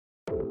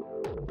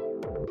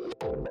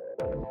Welcome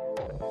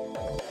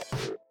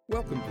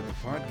to the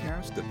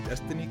podcast of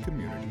Destiny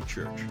Community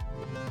Church.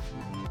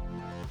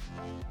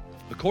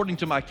 According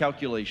to my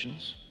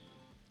calculations,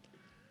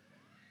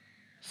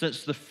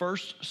 since the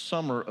first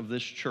summer of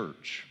this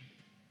church,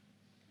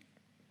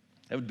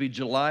 that would be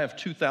July of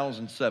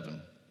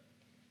 2007,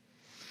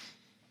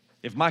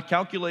 if my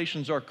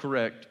calculations are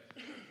correct,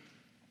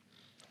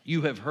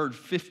 you have heard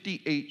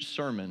 58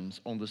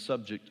 sermons on the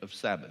subject of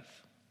Sabbath.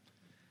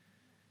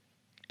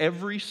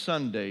 Every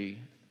Sunday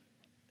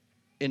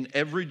in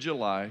every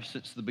July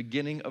since the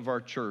beginning of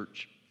our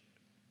church,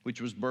 which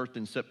was birthed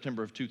in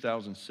September of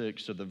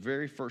 2006, so the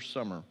very first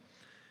summer,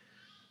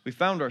 we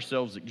found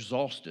ourselves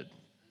exhausted.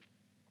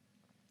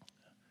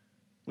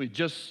 We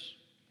just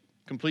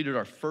completed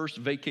our first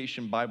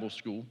vacation Bible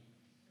school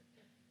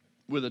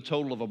with a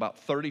total of about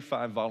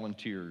 35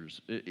 volunteers,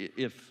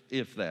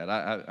 if that.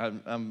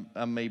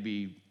 I may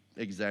be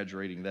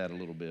exaggerating that a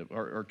little bit.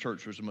 Our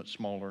church was much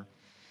smaller.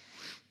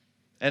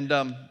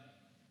 And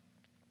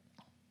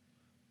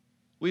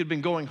we had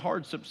been going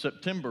hard since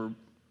September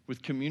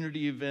with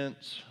community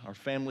events, our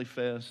family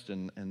fest,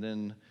 and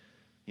then,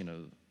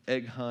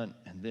 egg hunt,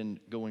 and then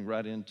going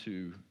right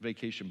into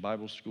vacation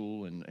Bible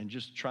school and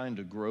just trying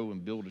to grow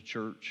and build a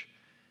church.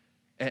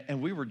 And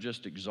we were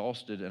just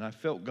exhausted, and I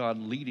felt God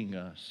leading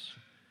us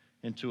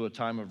into a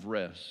time of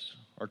rest.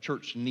 Our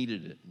church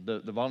needed it.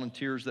 The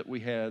volunteers that we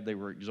had, they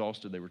were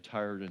exhausted, they were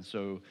tired, and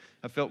so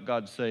I felt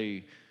God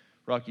say,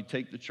 Rocky,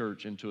 take the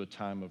church into a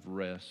time of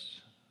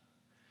rest.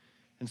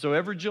 And so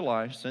every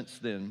July since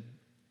then,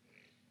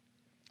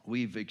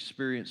 we've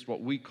experienced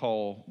what we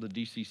call the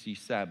DCC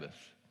Sabbath.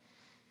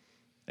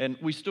 And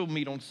we still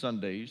meet on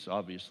Sundays,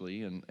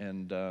 obviously,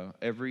 and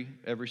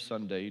every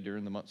Sunday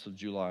during the months of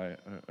July,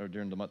 or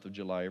during the month of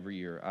July every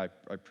year,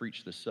 I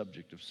preach the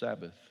subject of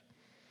Sabbath.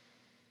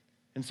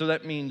 And so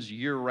that means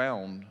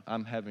year-round,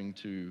 I'm having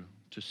to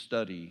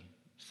study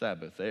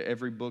Sabbath.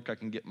 Every book I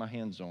can get my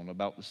hands on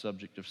about the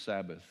subject of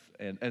Sabbath.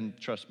 And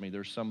trust me,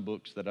 there's some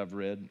books that I've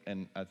read,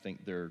 and I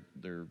think they're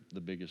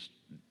the biggest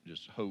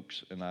just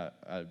hoax, and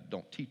I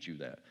don't teach you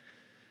that.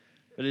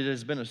 But it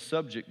has been a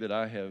subject that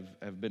I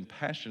have been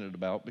passionate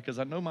about because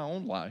I know my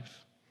own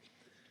life,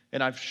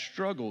 and I've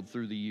struggled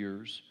through the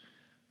years,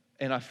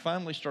 and I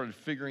finally started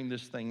figuring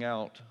this thing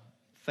out,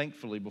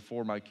 thankfully,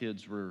 before my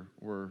kids were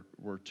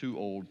too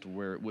old to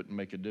where it wouldn't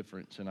make a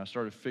difference. And I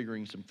started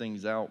figuring some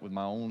things out with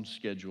my own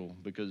schedule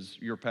because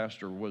your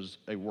pastor was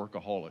a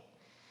workaholic.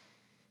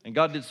 And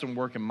God did some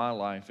work in my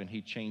life, and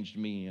he changed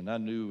me. And I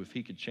knew if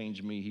he could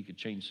change me, he could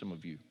change some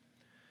of you.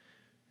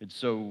 And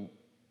so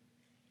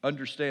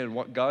understand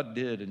what God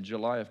did in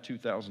July of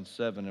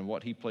 2007 and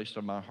what he placed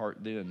on my heart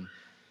then,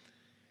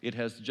 it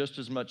has just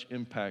as much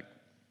impact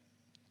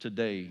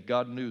today.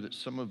 God knew that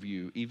some of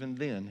you, even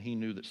then, he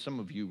knew that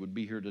some of you would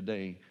be here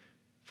today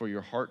for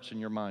your hearts and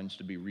your minds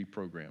to be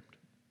reprogrammed.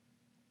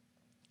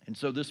 And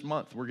so this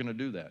month, we're going to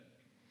do that.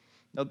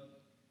 Now,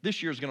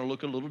 this year is going to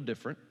look a little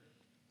different.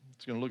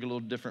 It's going to look a little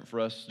different for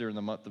us during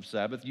the month of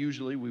Sabbath.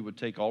 Usually, we would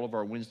take all of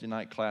our Wednesday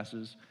night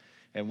classes,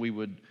 and we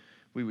would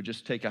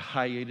just take a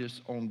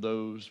hiatus on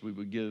those. We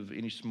would give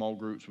any small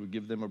groups, we would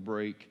give them a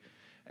break.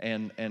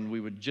 And we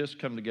would just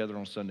come together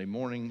on Sunday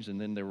mornings,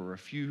 and then there were a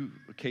few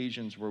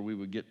occasions where we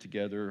would get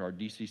together. Our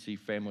DCC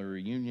family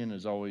reunion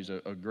is always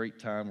a great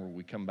time where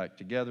we come back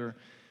together.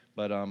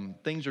 But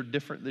things are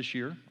different this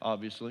year,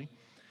 obviously.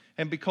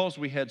 And because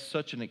we had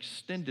such an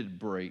extended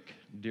break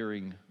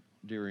during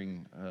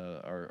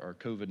our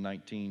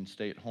COVID-19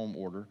 stay-at-home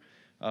order,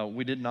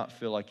 we did not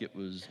feel like it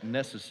was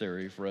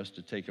necessary for us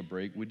to take a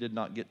break. We did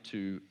not get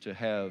to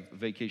have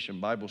Vacation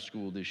Bible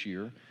School this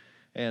year.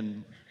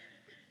 And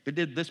it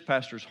did this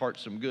pastor's heart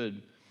some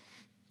good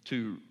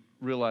to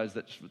realize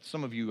that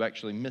some of you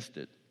actually missed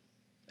it.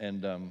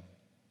 And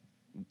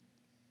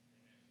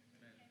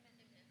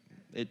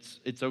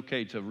it's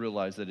okay to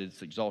realize that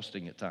it's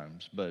exhausting at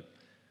times. But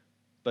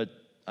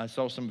I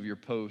saw some of your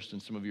posts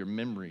and some of your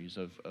memories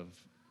of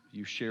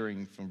you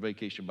sharing from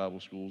Vacation Bible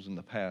Schools in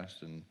the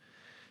past. And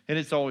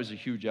it's always a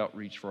huge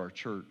outreach for our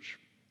church.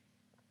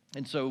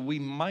 And so we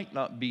might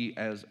not be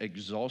as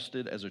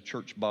exhausted as a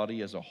church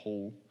body as a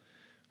whole.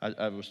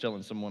 I was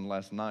telling someone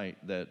last night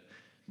that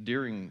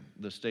during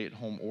the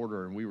stay-at-home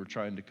order and we were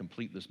trying to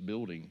complete this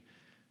building,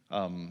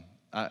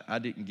 I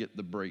didn't get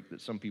the break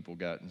that some people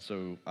got, and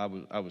so I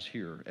was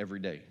here every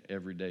day,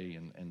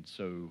 and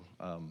so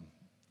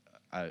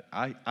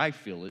I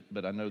feel it,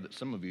 but I know that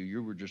some of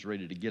you were just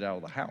ready to get out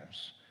of the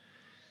house.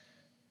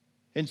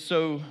 And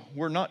so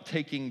we're not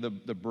taking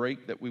the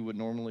break that we would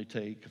normally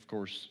take. Of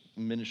course,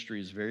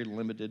 ministry is very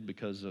limited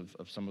because of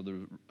some of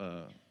the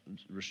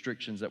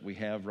restrictions that we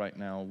have right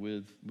now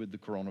with the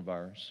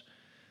coronavirus.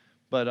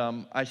 But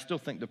I still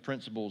think the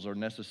principles are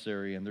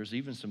necessary, and there's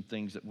even some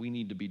things that we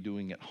need to be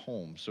doing at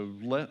home. So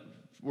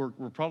we're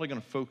probably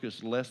going to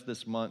focus less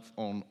this month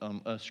on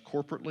us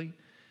corporately,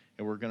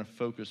 and we're going to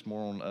focus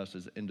more on us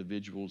as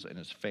individuals and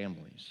as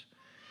families.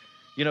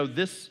 You know,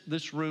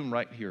 this room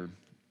right here,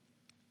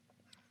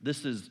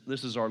 This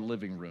is our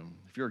living room.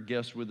 If you're a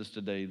guest with us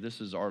today,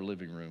 this is our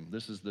living room.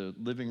 This is the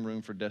living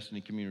room for Destiny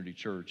Community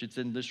Church. It's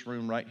in this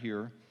room right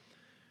here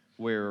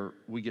where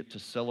we get to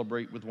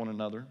celebrate with one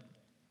another.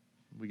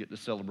 We get to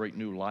celebrate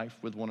new life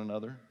with one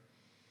another.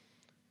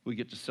 We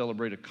get to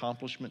celebrate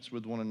accomplishments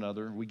with one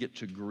another. We get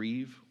to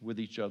grieve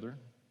with each other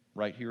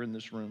right here in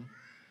this room.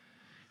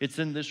 It's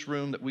in this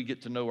room that we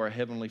get to know our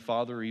Heavenly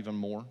Father even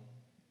more.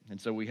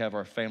 And so we have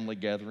our family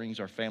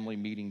gatherings, our family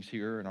meetings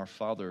here, and our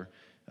Father,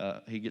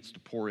 He gets to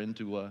pour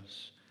into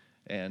us,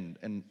 and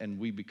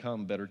we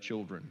become better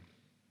children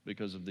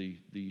because of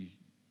the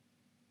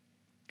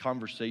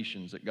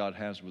conversations that God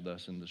has with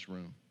us in this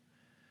room.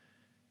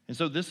 And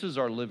so this is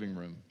our living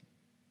room.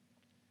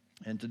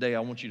 And today I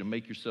want you to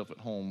make yourself at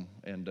home,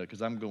 and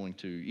because I'm going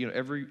to,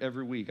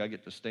 every week I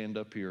get to stand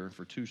up here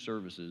for two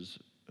services,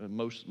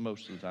 most of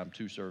the time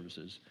 2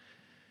 services.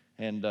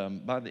 And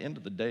by the end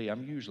of the day,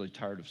 I'm usually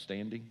tired of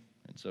standing,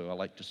 and so I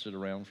like to sit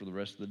around for the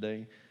rest of the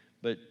day.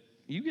 But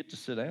you get to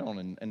sit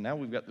down, and now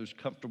we've got those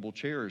comfortable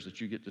chairs that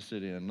you get to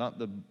sit in, not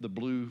the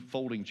blue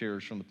folding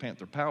chairs from the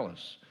Panther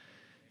Palace.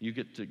 You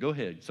get to, go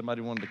ahead.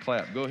 Somebody wanted to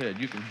clap. Go ahead.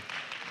 You can.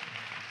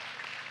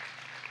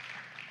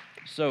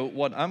 So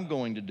what I'm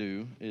going to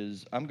do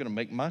is I'm going to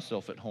make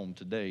myself at home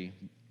today,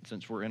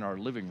 since we're in our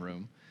living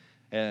room,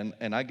 and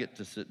I get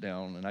to sit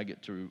down and I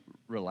get to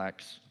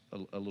relax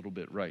a little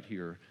bit right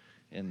here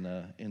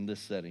in this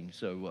setting.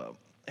 So,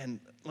 and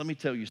let me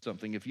tell you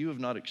something. If you have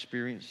not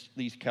experienced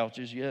these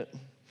couches yet,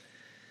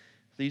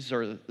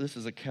 this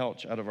is a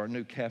couch out of our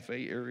new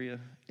cafe area,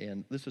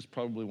 and this is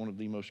probably one of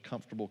the most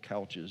comfortable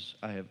couches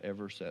I have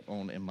ever sat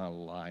on in my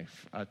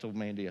life. I told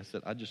Mandy, I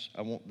said,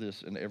 I want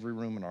this in every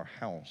room in our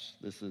house.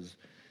 This is,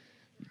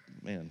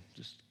 man,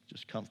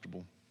 just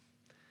comfortable.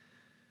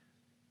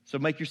 So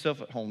make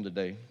yourself at home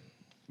today,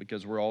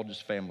 because we're all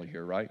just family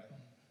here, right?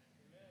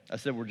 I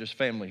said we're just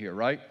family here,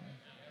 right?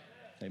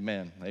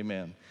 Amen,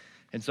 amen.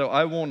 And so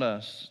I want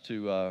us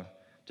to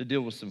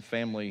deal with some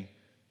family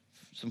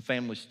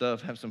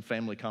stuff, have some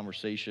family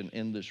conversation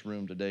in this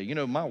room today. You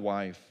know, my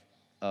wife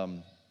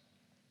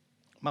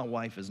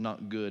is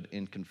not good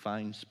in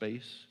confined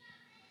space.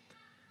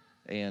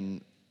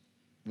 And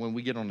when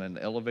we get on an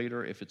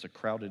elevator, if it's a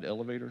crowded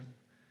elevator,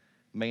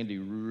 Mandy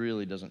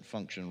really doesn't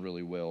function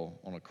really well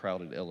on a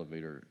crowded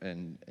elevator.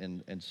 And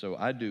so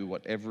I do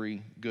what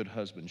every good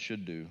husband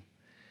should do,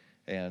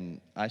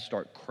 and I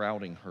start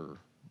crowding her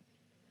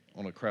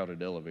on a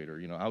crowded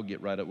elevator. You know, I'll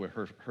get right up where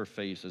her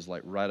face is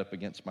like right up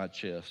against my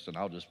chest, and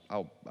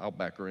I'll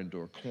back her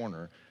into a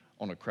corner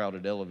on a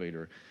crowded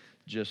elevator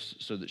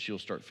just so that she'll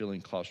start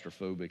feeling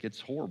claustrophobic.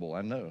 It's horrible.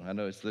 I know.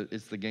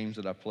 It's the games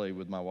that I play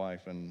with my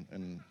wife,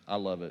 and I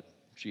love it.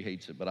 She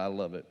hates it, but I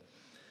love it.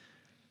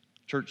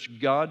 Church,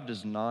 God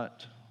does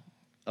not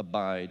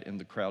abide in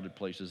the crowded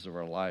places of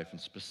our life, and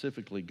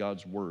specifically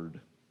God's word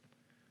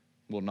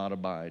will not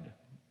abide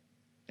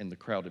in the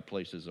crowded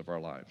places of our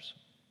lives.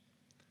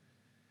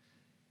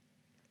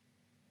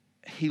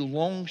 He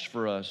longs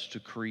for us to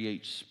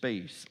create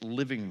space,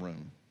 living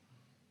room.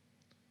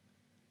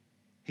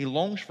 He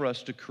longs for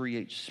us to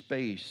create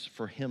space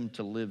for Him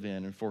to live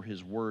in and for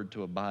His word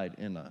to abide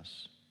in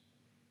us.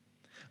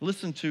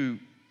 Listen to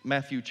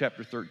Matthew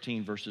chapter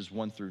 13, verses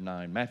 1 through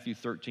 9. Matthew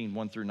 13,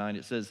 1 through 9,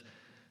 it says,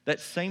 "That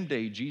same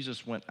day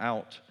Jesus went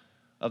out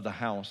of the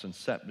house and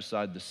sat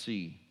beside the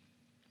sea.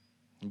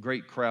 And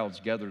great crowds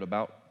gathered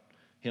about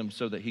Him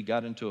so that He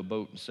got into a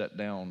boat and sat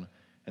down,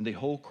 and the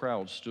whole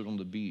crowd stood on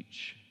the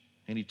beach.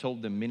 And He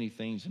told them many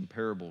things in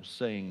parables,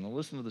 saying," now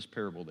listen to this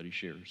parable that He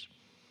shares.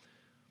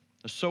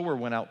 "A sower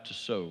went out to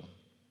sow.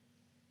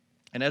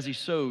 And as he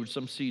sowed,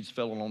 some seeds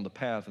fell along the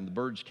path, and the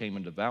birds came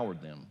and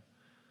devoured them.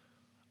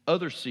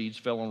 Other seeds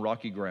fell on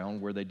rocky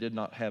ground where they did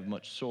not have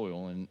much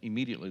soil, and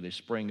immediately they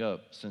sprang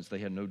up, since they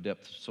had no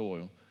depth of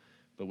soil.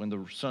 But when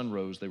the sun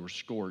rose, they were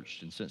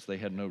scorched, and since they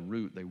had no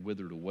root, they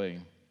withered away.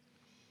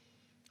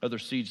 Other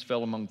seeds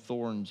fell among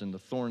thorns, and the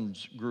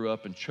thorns grew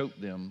up and choked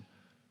them.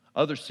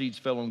 Other seeds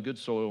fell on good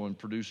soil and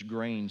produced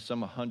grain,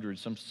 some 100,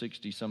 some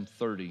 60, some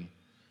 30.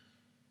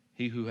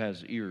 He who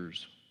has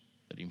ears,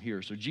 let him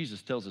hear." So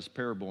Jesus tells this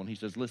parable, and He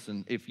says,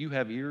 listen, if you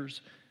have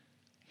ears,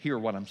 hear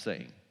what I'm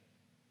saying.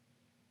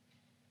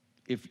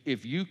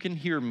 If you can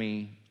hear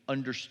me,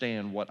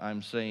 understand what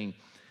I'm saying.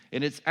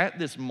 And it's at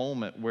this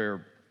moment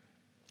where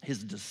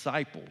His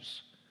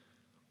disciples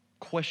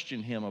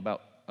question Him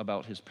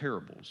about His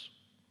parables.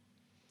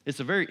 It's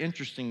a very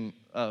interesting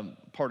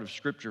part of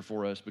Scripture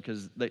for us,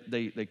 because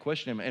they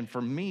question Him. And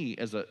for me,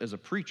 as a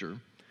preacher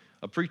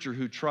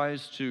who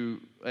tries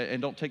to,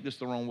 and don't take this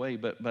the wrong way,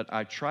 but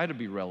I try to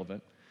be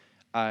relevant.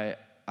 I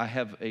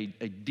have a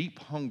deep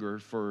hunger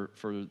for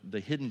the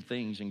hidden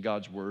things in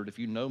God's Word. If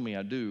you know me,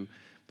 I do.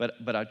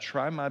 But I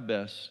try my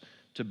best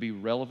to be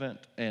relevant,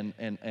 and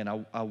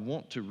I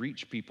want to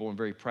reach people in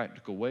very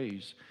practical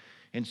ways.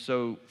 And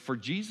so for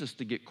Jesus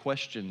to get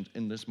questioned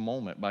in this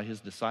moment by His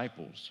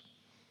disciples,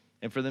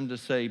 and for them to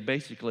say,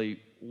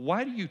 basically,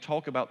 why do you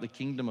talk about the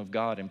kingdom of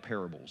God in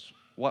parables?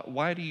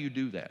 Why do you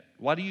do that?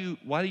 Why do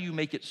you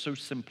make it so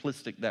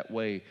simplistic that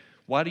way?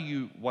 Why do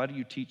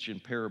you teach in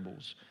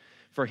parables?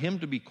 For him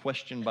to be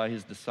questioned by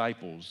his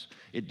disciples,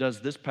 it does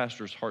this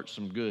pastor's heart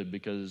some good,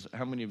 because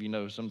how many of you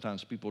know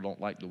sometimes people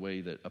don't like the way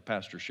that a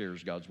pastor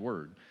shares God's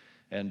word?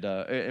 And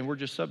we're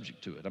just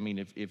subject to it. I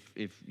mean,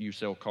 if you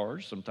sell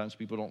cars, sometimes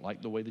people don't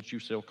like the way that you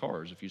sell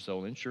cars. If you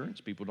sell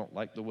insurance, people don't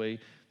like the way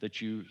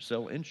that you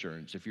sell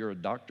insurance. If you're a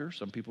doctor,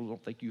 some people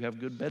don't think you have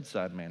good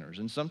bedside manners.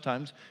 And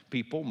sometimes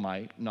people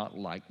might not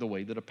like the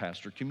way that a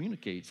pastor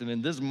communicates. And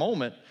in this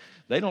moment,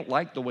 they don't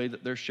like the way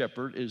that their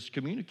shepherd is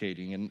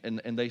communicating.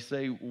 And they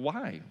say,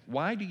 why?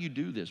 Why do you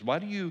do this? Why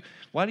do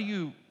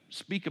you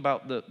speak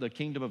about the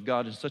kingdom of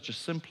God in such a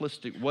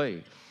simplistic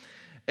way?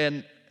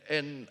 And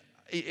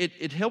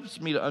it helps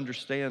me to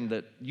understand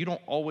that you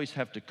don't always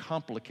have to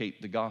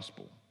complicate the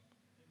gospel.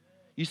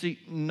 You see,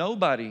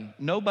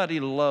 nobody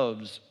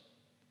loves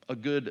a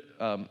good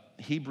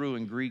Hebrew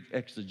and Greek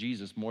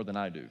exegesis more than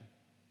I do.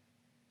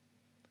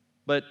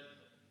 But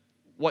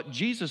what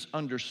Jesus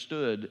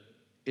understood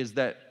is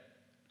that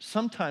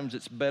sometimes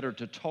it's better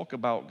to talk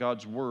about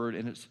God's word,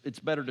 and it's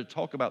better to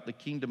talk about the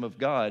kingdom of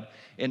God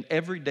in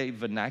everyday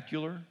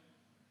vernacular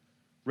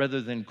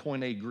rather than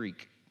Koine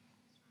Greek.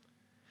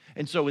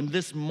 And so in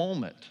this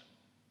moment,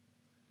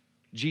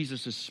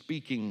 Jesus is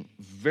speaking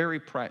very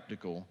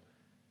practical.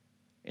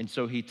 And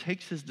so he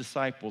takes his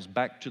disciples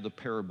back to the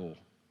parable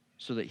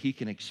so that he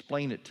can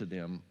explain it to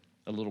them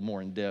a little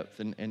more in depth.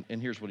 And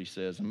here's what he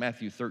says in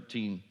Matthew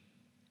 13,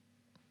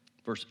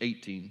 verse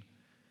 18.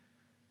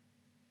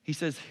 He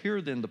says,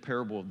 "Hear then the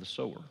parable of the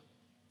sower.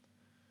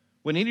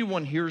 When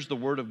anyone hears the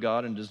word of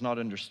God and does not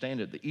understand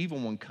it, the evil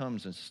one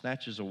comes and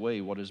snatches away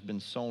what has been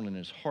sown in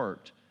his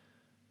heart.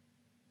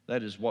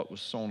 That is what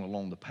was sown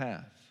along the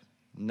path.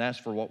 And as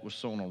for what was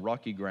sown on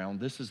rocky ground,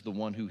 this is the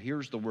one who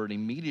hears the word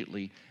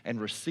immediately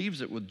and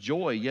receives it with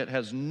joy, yet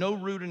has no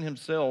root in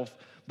himself,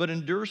 but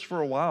endures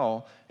for a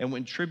while. And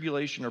when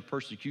tribulation or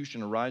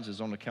persecution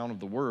arises on account of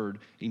the word,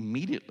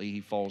 immediately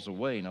he falls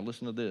away." Now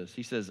listen to this.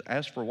 He says,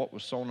 "As for what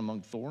was sown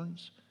among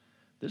thorns,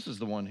 this is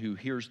the one who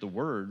hears the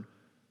word,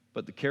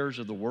 but the cares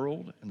of the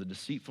world and the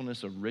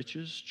deceitfulness of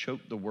riches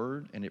choke the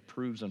word, and it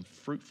proves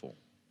unfruitful.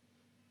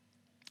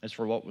 As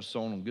for what was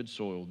sown on good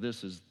soil,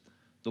 this is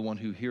the one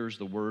who hears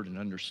the word and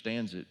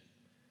understands it.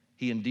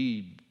 He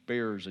indeed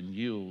bears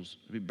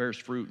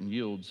fruit and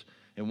yields,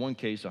 in one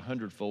case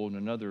 100-fold, in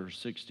another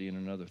 60, and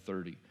another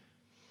 30.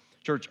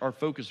 Church, our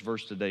focus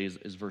verse today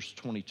is verse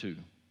 22.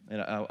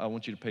 And I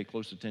want you to pay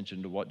close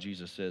attention to what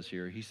Jesus says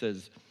here. He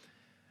says,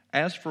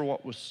 "As for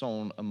what was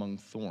sown among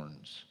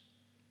thorns,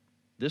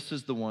 this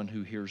is the one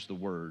who hears the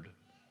word,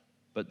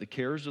 but the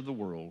cares of the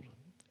world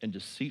and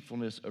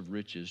deceitfulness of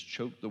riches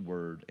choke the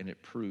word, and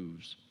it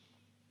proves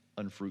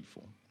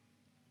unfruitful."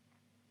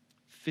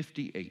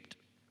 58.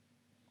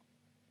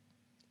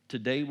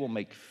 Today we'll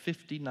make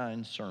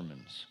 59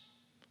 sermons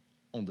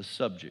on the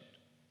subject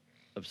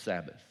of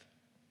Sabbath.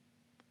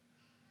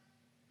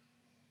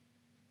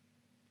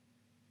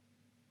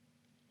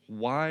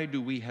 Why do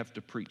we have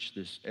to preach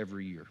this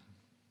every year?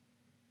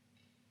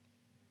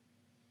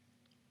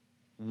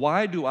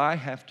 Why do I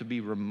have to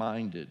be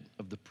reminded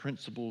of the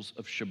principles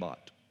of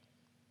Shabbat?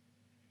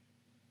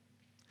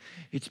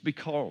 It's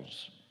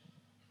because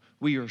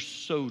we are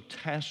so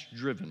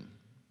task-driven.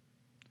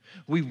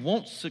 We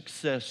want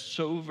success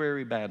so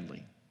very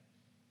badly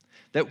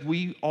that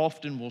we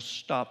often will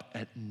stop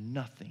at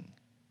nothing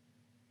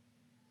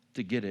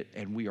to get it,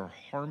 and we are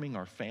harming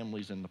our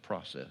families in the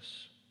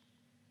process.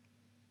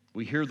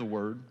 We hear the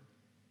word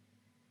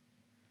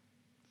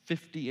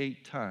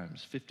 58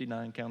 times,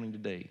 59 counting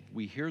today.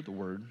 We hear the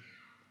word,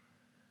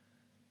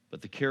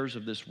 but the cares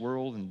of this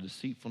world and the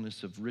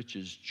deceitfulness of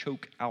riches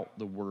choke out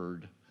the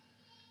word,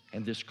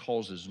 and this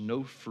causes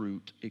no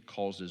fruit, it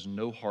causes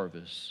no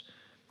harvest.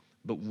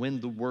 But when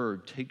the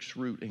word takes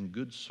root in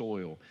good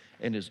soil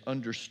and is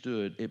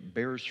understood, it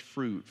bears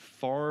fruit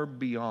far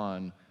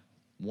beyond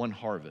one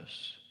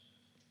harvest.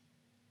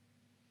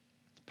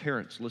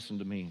 Parents, listen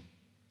to me.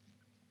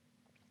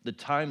 The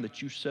time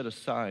that you set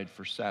aside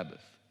for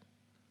Sabbath,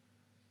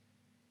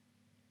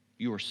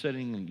 you are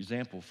setting an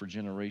example for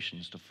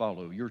generations to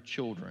follow. Your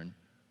children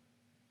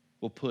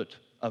will put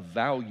a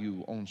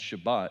value on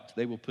Shabbat.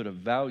 They will put a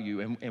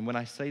value, and when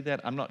I say that,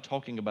 I'm not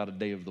talking about a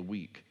day of the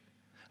week.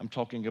 I'm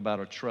talking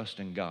about a trust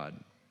in God.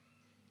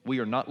 We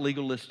are not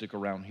legalistic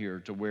around here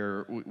to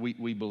where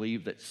we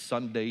believe that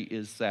Sunday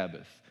is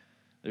Sabbath.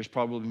 There's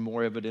probably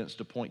more evidence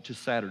to point to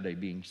Saturday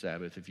being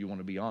Sabbath, if you want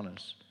to be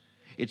honest.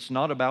 It's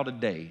not about a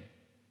day.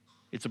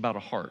 It's about a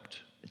heart.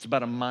 It's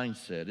about a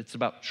mindset. It's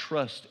about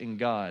trust in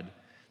God,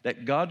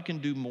 that God can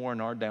do more in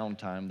our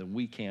downtime than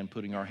we can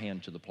putting our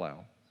hand to the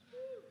plow.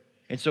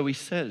 And so he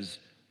says,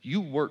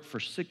 you work for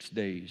 6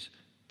 days,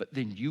 but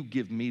then you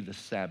give me the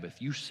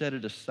Sabbath. You set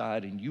it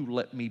aside and you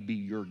let me be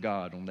your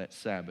God on that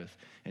Sabbath.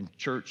 And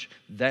church,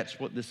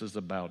 that's what this is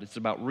about. It's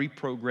about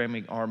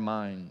reprogramming our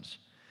minds.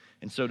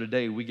 And so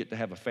today we get to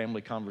have a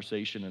family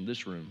conversation in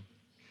this room.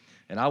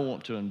 And I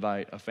want to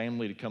invite a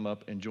family to come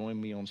up and join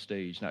me on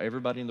stage. Now,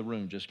 everybody in the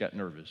room just got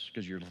nervous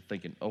because you're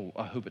thinking, oh,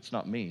 I hope it's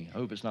not me. I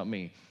hope it's not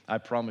me. I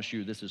promise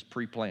you this is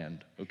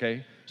pre-planned,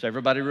 okay? So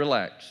everybody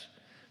relax.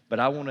 But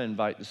I want to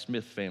invite the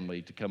Smith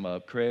family to come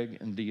up. Craig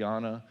and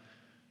Deanna,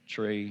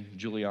 Trey,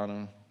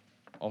 Juliana,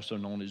 also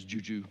known as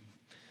Juju.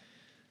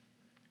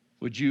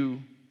 Would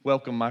you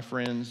welcome my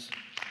friends,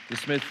 the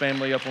Smith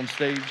family, up on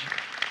stage?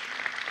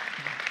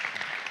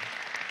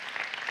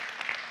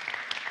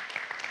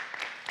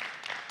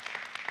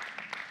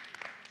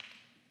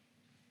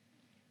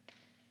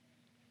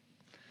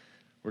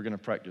 We're going to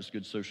practice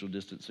good social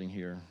distancing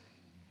here.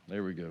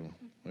 There we go.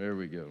 There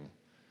we go.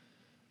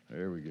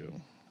 There we go.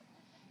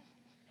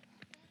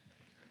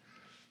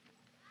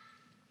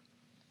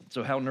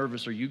 So how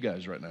nervous are you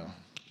guys right now?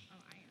 Oh,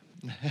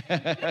 I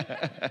am.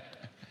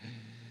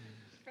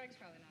 Craig's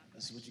probably not.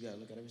 This is what you got to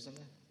look at every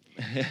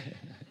Sunday?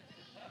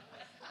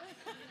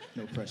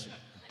 No pressure.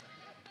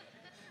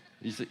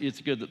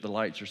 It's good that the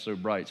lights are so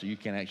bright so you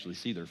can't actually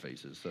see their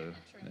faces. So,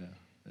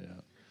 yeah.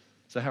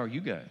 So how are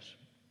you guys?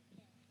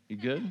 You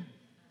good?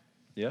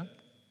 Yeah?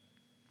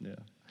 Yeah.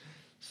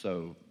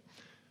 So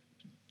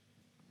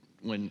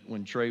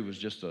when Trey was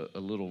just a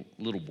little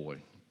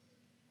boy,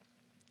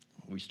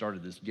 we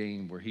started this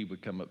game where he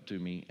would come up to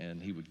me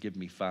and he would give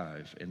me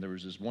 5. And there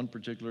was this one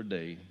particular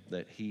day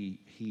that he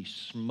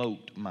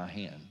smoked my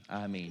hand.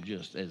 And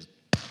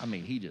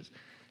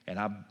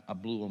I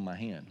blew on my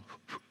hand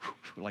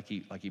like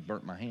he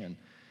burnt my hand.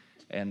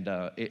 And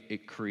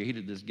it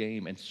created this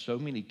game, and so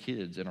many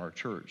kids in our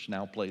church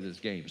now play this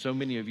game. So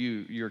many of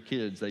you, your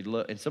kids, they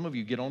love, and some of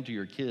you get onto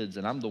your kids,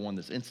 and I'm the one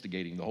that's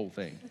instigating the whole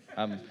thing.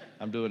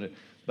 I'm doing it.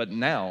 But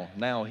now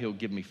he'll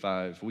give me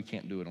 5. We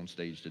can't do it on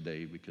stage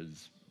today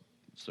because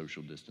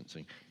social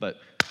distancing. But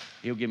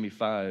he'll give me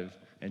 5,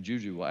 and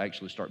Juju will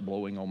actually start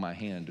blowing on my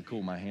hand to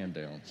cool my hand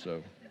down.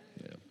 So,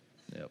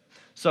 yeah.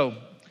 So,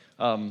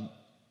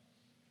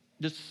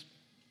 just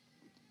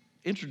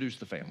introduce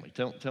the family.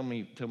 Tell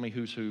me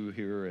who's who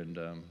here, and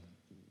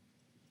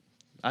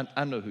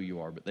I know who you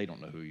are, but they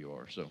don't know who you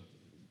are. So,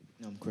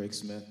 I'm Craig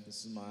Smith.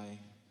 This is my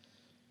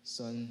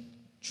son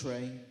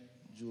Trey,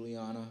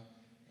 Juliana,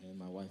 and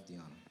my wife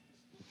Deanna.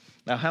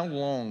 Now, how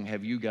long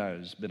have you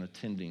guys been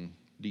attending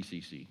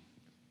DCC?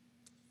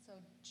 So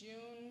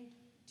June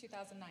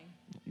 2009.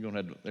 You're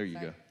gonna have there you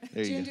Sorry. go.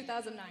 There June you go.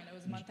 2009. It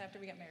was a month after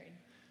we got married.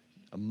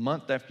 A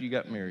month after you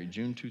got married,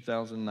 June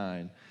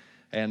 2009,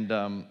 and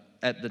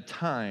at the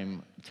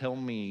time, tell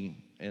me,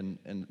 and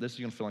this is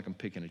going to feel like I'm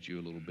picking at you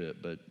a little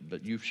bit,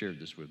 but you've shared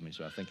this with me,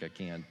 so I think I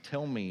can.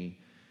 Tell me,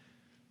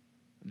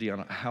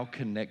 Deanna, how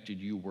connected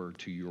you were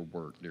to your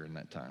work during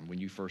that time when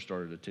you first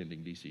started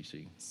attending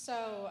DCC.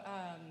 So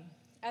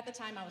at the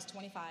time, I was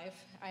 25.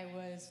 I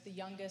was the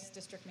youngest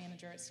district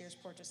manager at Sears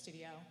Portrait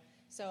Studio.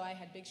 So I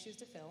had big shoes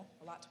to fill,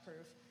 a lot to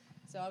prove.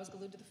 So I was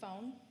glued to the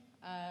phone,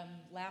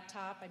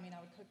 laptop. I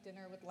would cook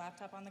dinner with the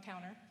laptop on the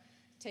counter,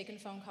 taking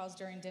phone calls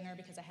during dinner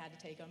because I had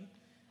to take them.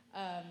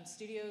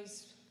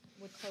 Studios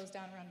would close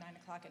down around 9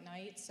 o'clock at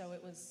night, so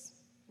it was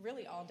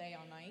really all day,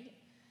 all night.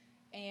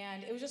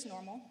 And it was just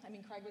normal.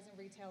 Craig was in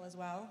retail as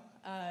well,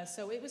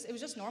 so it was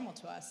just normal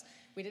to us.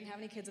 We didn't have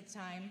any kids at the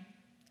time,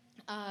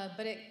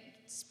 but it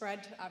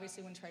spread,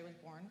 obviously, when Trey was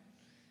born.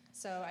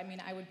 So,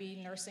 I would be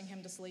nursing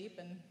him to sleep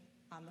and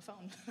on the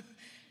phone,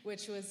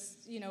 which was,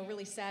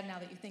 really sad now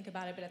that you think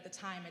about it, but at the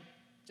time, it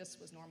just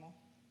was normal.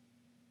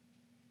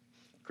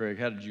 Craig,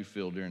 how did you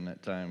feel during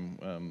that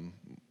time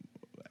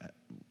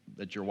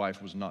that your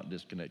wife was not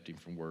disconnecting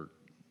from work?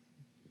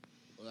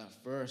 Well, at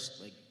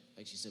first, like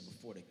she said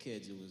before, the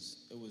kids,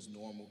 it was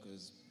normal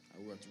because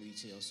I worked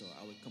retail, so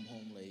I would come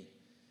home late,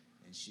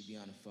 and she'd be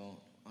on the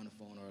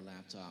phone or a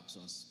laptop. So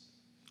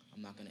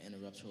I'm not going to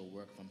interrupt her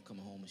work if I'm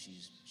coming home and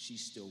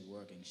she's still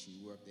working.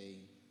 She worked a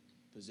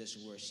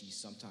position where she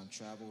sometimes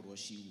traveled or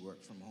she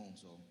worked from home.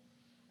 So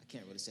I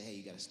can't really say, hey,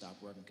 you got to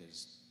stop working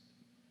because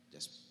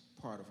that's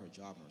part of her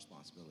job and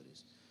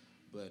responsibilities.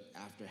 But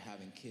after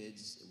having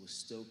kids, it was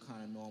still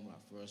kind of normal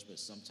at first, but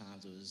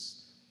sometimes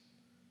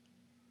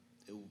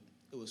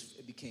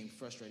it became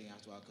frustrating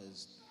after a while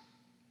because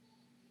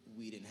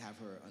we didn't have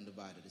her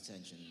undivided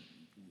attention.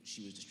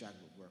 She was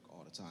distracted with work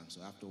all the time.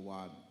 So after a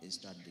while, it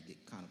started to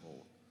get kind of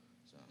old.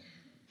 So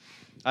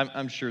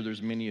I'm sure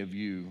there's many of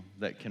you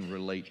that can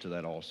relate to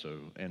that also,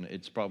 and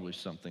it's probably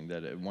something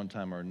that at one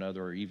time or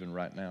another, or even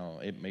right now,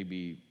 it may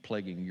be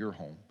plaguing your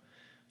home.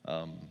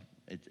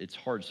 It's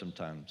hard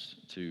sometimes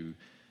to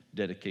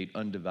dedicate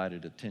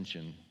undivided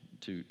attention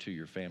to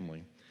your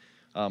family.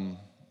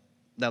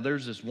 Now,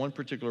 there's this one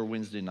particular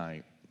Wednesday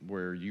night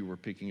where you were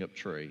picking up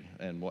Trey,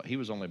 and he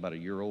was only about a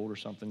year old or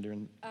something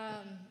during?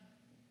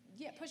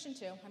 Yeah, pushing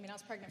 2. I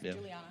was pregnant for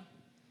Juliana,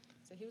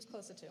 so he was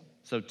close to 2.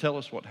 So tell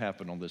us what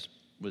happened on this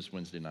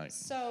Wednesday night.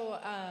 So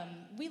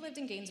we lived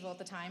in Gainesville at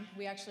the time.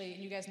 We actually,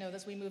 and you guys know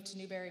this, we moved to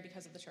Newberry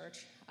because of the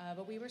church,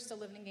 but we were still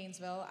living in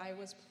Gainesville. I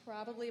was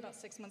probably about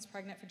 6 months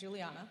pregnant for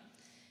Juliana,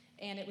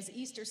 and it was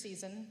Easter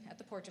season at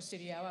the Portrait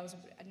Studio. I was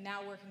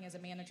now working as a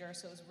manager,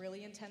 so it was a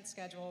really intense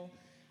schedule,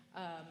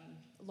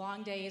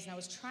 long days, and I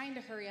was trying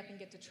to hurry up and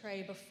get to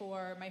Trey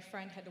before my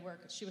friend had to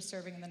work. She was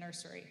serving in the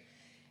nursery.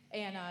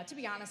 And to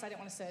be honest, I didn't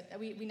want to sit.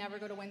 We never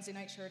go to Wednesday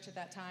night church at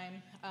that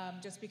time,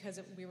 just because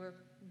we were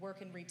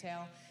working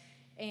retail.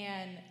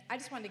 And I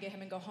just wanted to get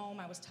him and go home.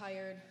 I was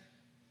tired.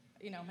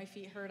 my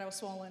feet hurt, I was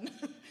swollen.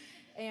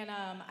 And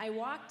I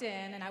walked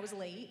in, and I was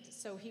late,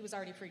 so he was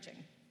already preaching.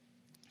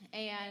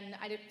 And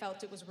I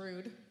felt it was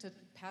rude to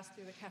pass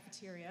through the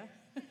cafeteria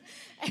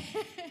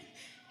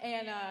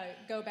and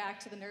go back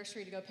to the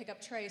nursery to go pick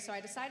up Trey. So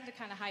I decided to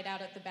kind of hide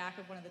out at the back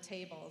of one of the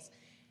tables.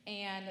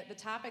 And the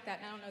topic that,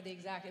 I don't know the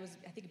exact, it was,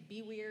 I think,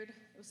 be weird.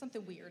 It was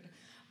something weird.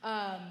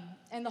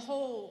 And the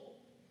whole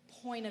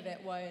point of it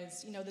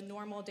was, the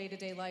normal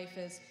day-to-day life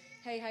is,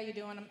 hey, how you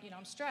doing?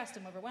 I'm stressed,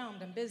 I'm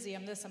overwhelmed, I'm busy,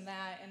 I'm this, I'm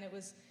that. And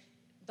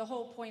the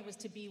whole point was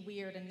to be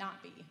weird and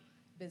not be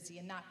busy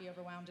and not be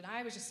overwhelmed. And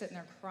I was just sitting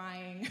there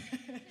crying.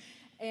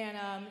 And,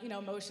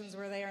 emotions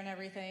were there and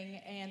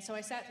everything. And so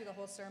I sat through the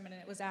whole sermon,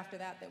 and it was after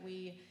that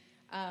we,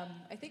 I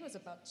think it was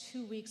about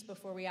 2 weeks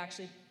before we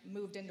actually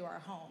moved into our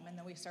home, and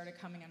then we started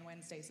coming on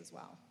Wednesdays as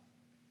well.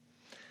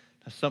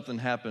 Now, something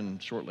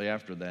happened shortly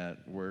after that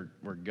where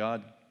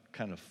God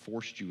kind of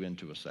forced you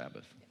into a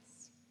Sabbath.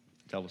 Yes.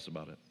 Tell us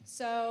about it.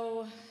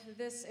 So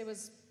it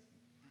was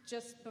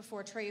just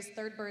before Trey's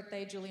 3rd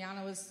birthday.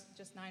 Juliana was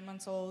just 9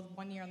 months old,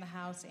 1 year in the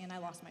house, and I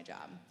lost my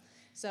job.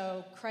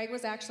 So Craig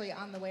was actually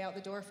on the way out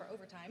the door for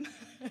overtime.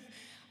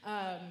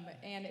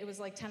 And it was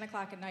like 10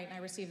 o'clock at night, and I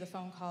received the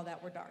phone call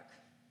that we're dark,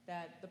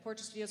 that the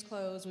Portrait Studio's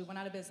closed, we went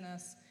out of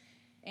business.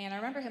 And I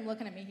remember him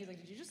looking at me, he's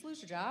like, did you just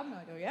lose your job? And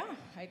I go, yeah,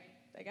 I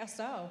guess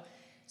so.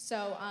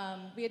 So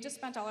we had just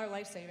spent all our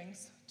life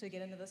savings to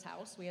get into this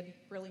house. We had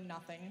really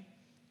nothing.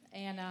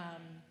 And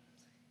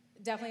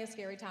definitely a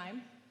scary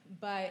time.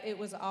 But it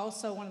was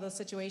also one of those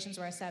situations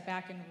where I sat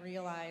back and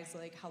realized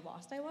how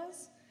lost I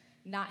was.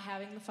 Not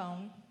having the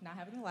phone, not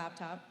having the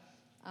laptop.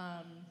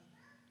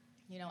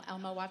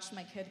 Elma watched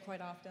my kid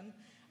quite often.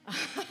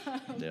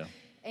 Yeah.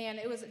 And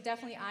it was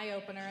definitely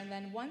eye-opener. And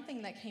then one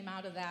thing that came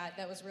out of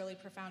that was really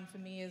profound for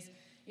me is,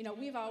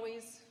 we've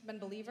always been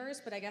believers,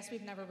 but I guess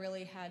we've never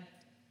really had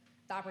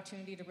the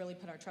opportunity to really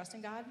put our trust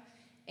in God.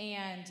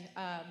 And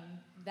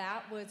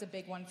that was a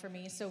big one for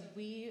me. So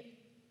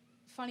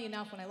funny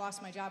enough, when I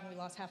lost my job and we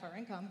lost half our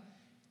income,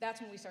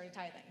 that's when we started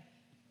tithing.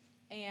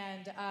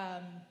 And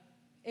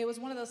it was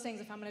one of those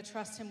things, if I'm going to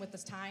trust him with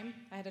this time,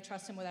 I had to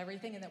trust him with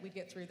everything and that we'd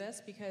get through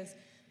this, because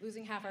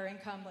losing half our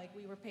income,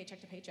 we were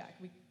paycheck to paycheck.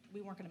 We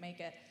weren't going to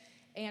make it.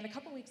 And a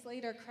couple weeks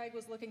later, Craig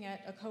was looking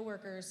at a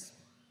coworker's,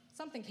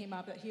 something came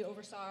up that he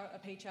oversaw a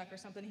paycheck or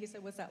something. He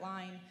said, what's that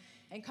line?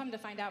 And come to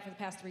find out, for the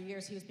past 3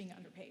 years, he was being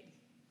underpaid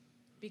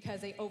because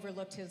they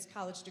overlooked his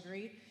college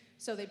degree.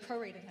 So they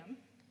prorated him.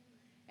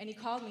 And he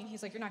called me, and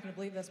he's like, you're not going to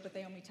believe this, but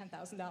they owe me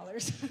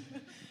 $10,000.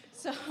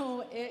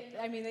 So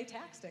they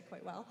taxed it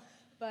quite well.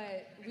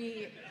 But but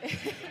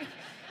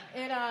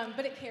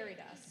it carried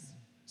us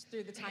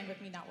through the time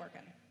of me not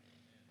working.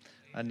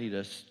 I need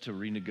us to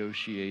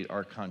renegotiate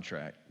our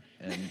contract.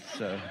 And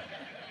so,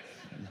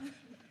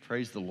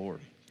 praise the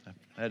Lord.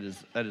 That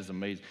is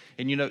amazing.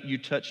 And you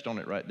touched on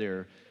it right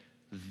there.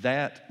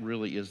 That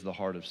really is the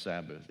heart of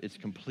Sabbath. It's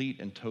complete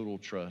and total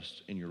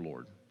trust in your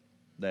Lord,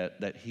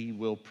 that He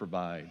will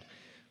provide.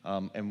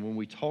 And when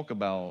we talk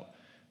about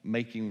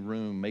making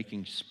room,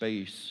 making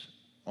space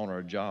on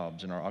our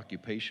jobs and our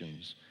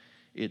occupations,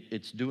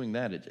 it's doing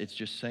that. It's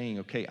just saying,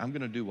 okay, I'm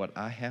going to do what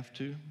I have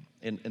to.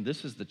 And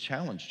this is the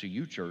challenge to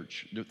you,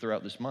 church,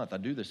 throughout this month. I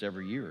do this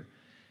every year.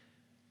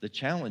 The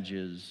challenge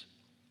is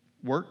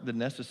work the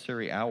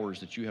necessary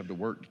hours that you have to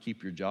work to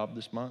keep your job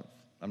this month.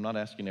 I'm not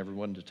asking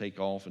everyone to take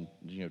off and,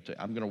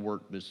 I'm going to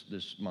work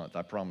this month,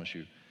 I promise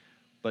you.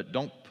 But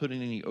don't put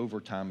in any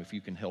overtime if you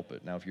can help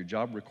it. Now, if your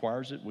job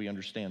requires it, we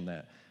understand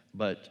that.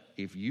 But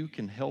if you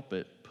can help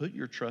it, put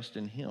your trust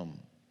in Him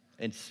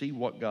and see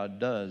what God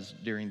does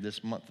during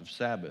this month of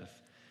Sabbath,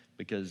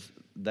 because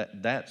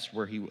that's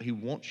where He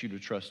wants you to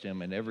trust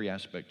Him in every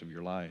aspect of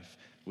your life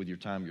with your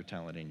time, your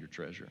talent, and your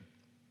treasure.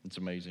 It's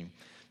amazing.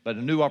 But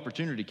a new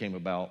opportunity came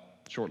about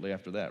shortly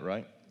after that,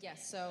 right?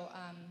 Yes, so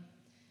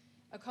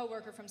a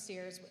coworker from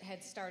Sears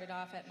had started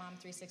off at Mom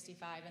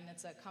 365, and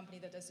it's a company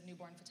that does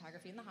newborn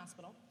photography in the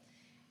hospital.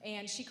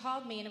 And she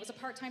called me, and it was a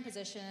part-time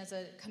position as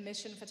a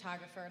commissioned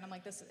photographer, and I'm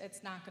like,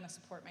 it's not going to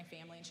support my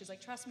family. And she's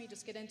like, trust me,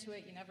 just get into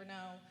it, you never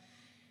know.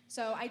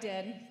 So I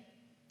did,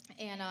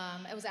 and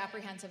I was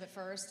apprehensive at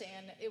first,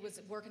 and it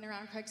was working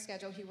around Craig's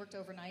schedule. He worked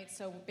overnight,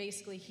 so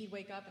basically he'd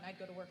wake up and I'd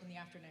go to work in the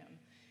afternoon.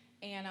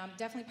 And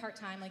definitely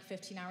part-time, like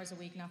 15 hours a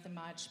week, nothing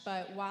much.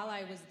 But while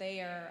I was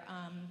there,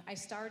 I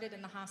started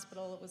in the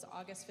hospital. It was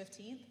August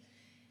 15th.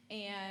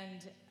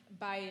 And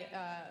by,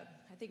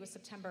 I think it was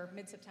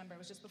mid-September, it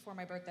was just before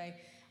my birthday,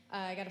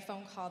 I got a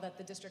phone call that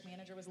the district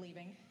manager was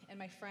leaving. And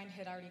my friend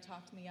had already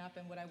talked me up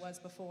and what I was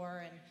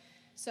before. And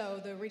so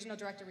the regional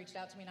director reached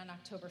out to me, and on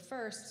October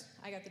 1st,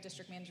 I got the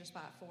district manager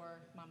spot for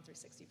Mom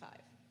 365.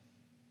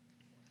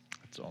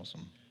 That's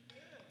awesome.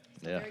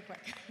 So yeah. Very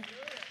quick.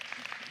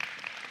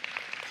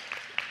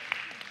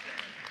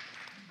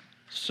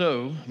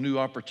 So, new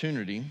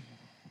opportunity,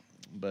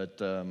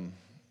 but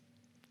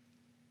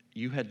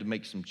you had to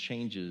make some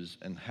changes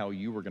in how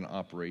you were going to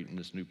operate in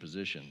this new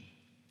position.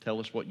 Tell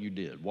us what you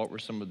did. What were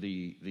some of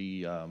the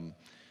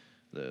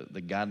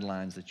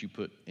guidelines that you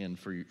put in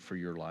for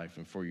your life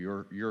and for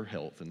your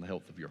health and the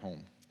health of your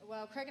home?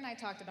 Well, Craig and I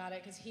talked about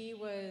it because he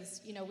was,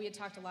 we had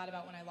talked a lot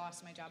about when I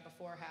lost my job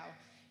before how,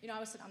 I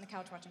was sitting on the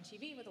couch watching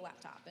TV with a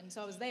laptop. And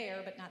so I was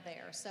there, but not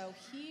there. So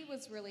he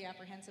was really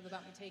apprehensive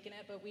about me taking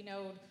it, but we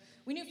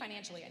knew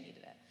financially I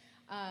needed it.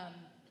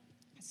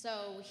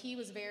 So he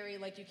was very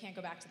like, you can't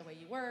go back to the way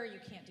you were, you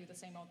can't do the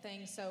same old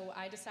thing. So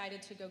I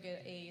decided to go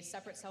get a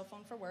separate cell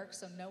phone for work,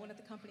 so no one at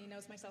the company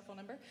knows my cell phone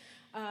number.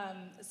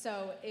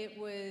 So it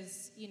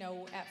was,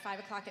 at 5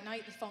 o'clock at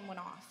night, the phone went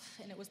off,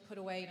 and it was put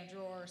away in a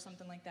drawer or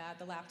something like that.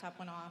 The laptop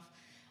went off.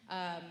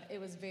 It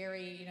was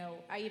very,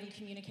 I even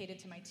communicated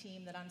to my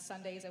team that on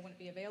Sundays I wouldn't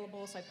be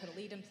available, so I put a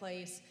lead in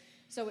place.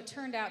 So it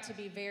turned out to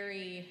be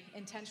very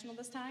intentional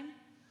this time,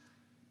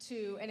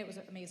 and it was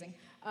amazing.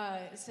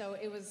 So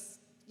it was,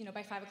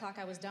 by 5 o'clock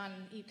I was done,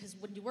 because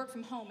when you work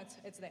from home,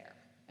 it's there.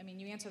 I mean,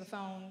 you answer the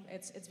phone,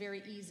 it's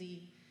very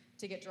easy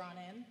to get drawn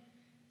in.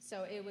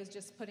 So it was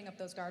just putting up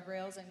those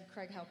guardrails, and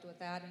Craig helped with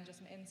that,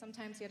 and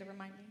sometimes he had to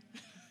remind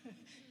me,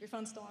 your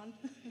phone's still on.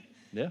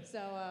 Yeah.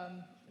 So,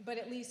 but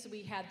at least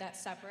we had that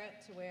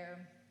separate to where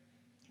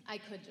I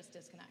could just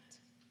disconnect.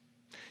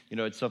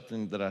 It's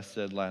something that I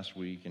said last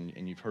week,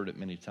 and you've heard it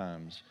many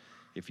times.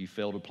 If you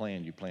fail to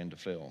plan, you plan to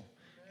fail.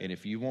 And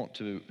if you want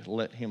to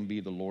let him be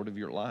the Lord of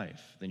your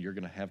life, then you're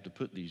going to have to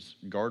put these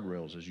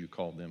guardrails, as you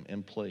call them,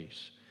 in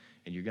place.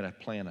 And you're going to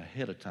plan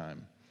ahead of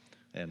time.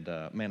 And,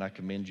 man, I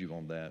commend you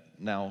on that.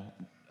 Now,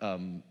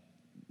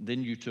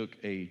 then you took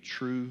a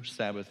true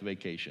Sabbath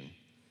vacation.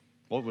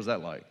 What was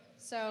that like?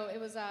 So it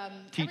was...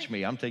 Teach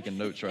me. I'm taking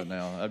notes right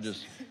now.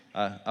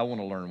 I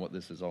want to learn what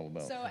this is all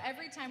about. So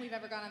every time we've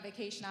ever gone on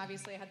vacation,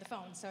 obviously I had the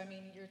phone. So,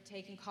 you're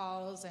taking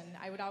calls, and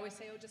I would always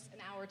say, just an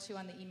hour or two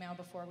on the email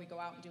before we go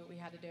out and do what we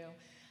had to do.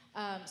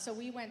 So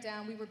we went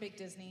down, we were big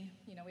Disney,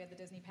 we had the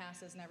Disney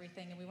passes and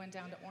everything, and we went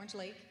down to Orange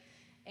Lake,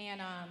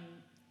 and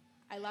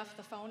I left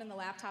the phone and the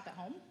laptop at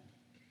home.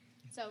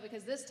 So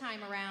because this time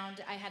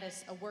around, I had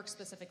a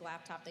work-specific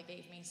laptop they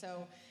gave me,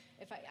 so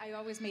if I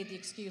always made the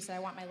excuse that I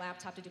want my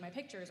laptop to do my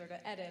pictures or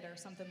to edit or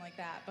something like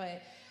that,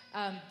 but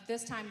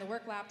this time the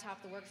work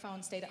laptop, the work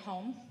phone stayed at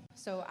home,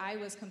 so I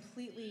was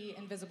completely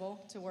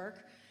invisible to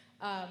work.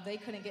 They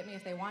couldn't get me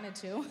if they wanted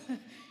to.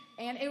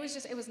 And it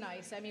was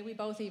nice. We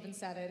both even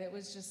said it. It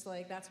was just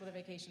like, that's what a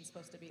vacation's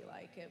supposed to be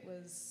like. It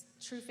was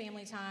true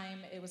family time.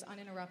 It was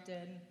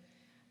uninterrupted.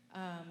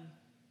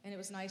 And it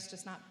was nice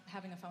just not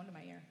having a phone to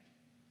my ear.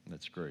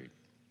 That's great.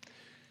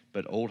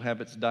 But old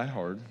habits die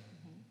hard.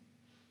 Mm-hmm.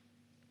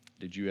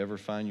 Did you ever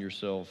find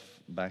yourself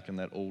back in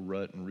that old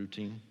rut and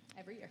routine?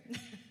 Every year.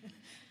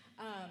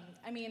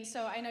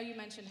 So I know you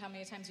mentioned how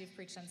many times you've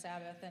preached on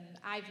Sabbath, and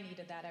I've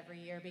needed that every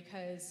year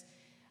because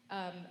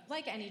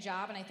like any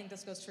job, and I think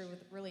this goes true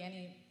with really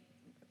any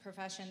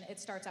profession, it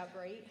starts out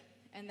great,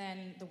 and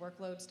then the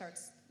workload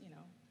starts,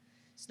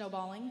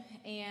 snowballing,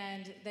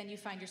 and then you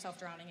find yourself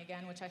drowning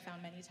again, which I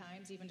found many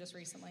times, even just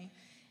recently.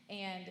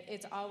 And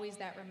it's always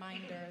that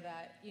reminder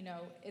that,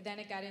 then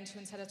it got into,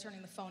 instead of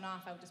turning the phone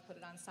off, I would just put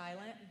it on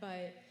silent,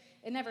 but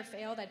it never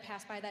failed. I'd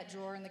pass by that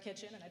drawer in the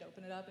kitchen, and I'd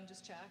open it up and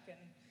just check and,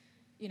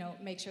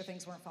 make sure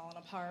things weren't falling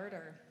apart,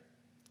 or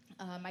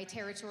my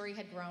territory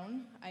had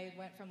grown. I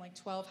went from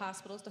 12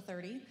 hospitals to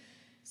 30,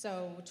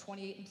 so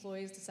 28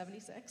 employees to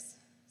 76.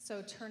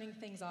 So turning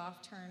things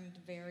off turned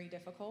very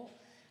difficult.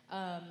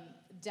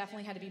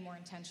 Definitely had to be more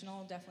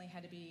intentional. Definitely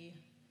had to be.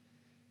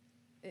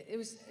 It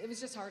was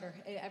just harder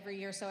every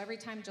year. So every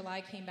time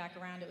July came back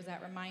around, it was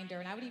that reminder.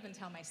 And I would even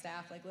tell my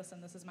staff,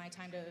 listen, this is my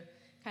time to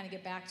kind of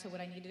get back to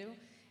what I need to do.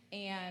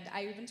 And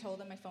I even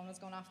told them my phone was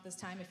going off this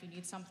time. If you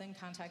need something,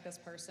 contact this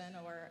person,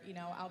 or,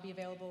 I'll be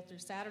available through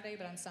Saturday,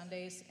 but on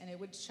Sundays, and it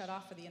would shut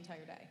off for the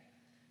entire day.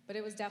 But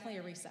it was definitely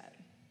a reset.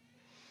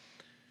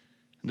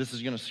 This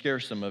is going to scare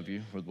some of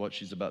you with what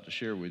she's about to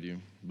share with you,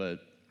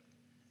 but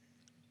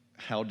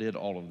how did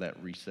all of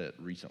that reset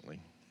recently?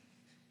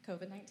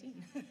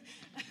 COVID-19.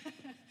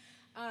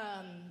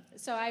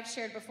 So I've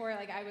shared before,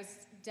 I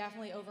was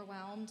definitely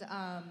overwhelmed.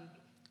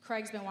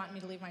 Craig's been wanting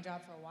me to leave my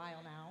job for a while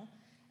now.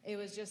 It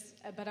was just,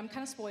 but I'm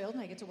kind of spoiled.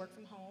 I get to work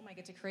from home. I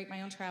get to create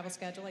my own travel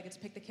schedule. I get to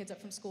pick the kids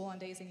up from school on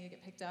days they need to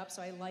get picked up.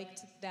 So I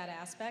liked that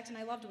aspect, and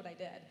I loved what I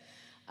did.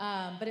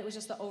 But it was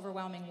just the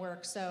overwhelming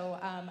work. So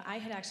I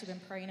had actually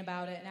been praying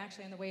about it, and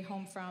actually on the way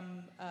home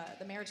from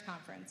the marriage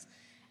conference,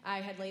 I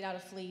had laid out a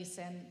fleece,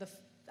 and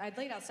I'd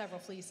laid out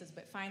several fleeces,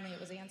 but finally it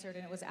was answered,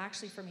 and it was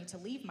actually for me to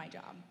leave my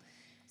job.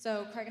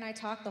 So Craig and I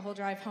talked the whole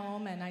drive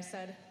home, and I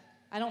said,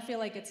 I don't feel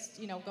like it's,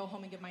 go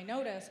home and give my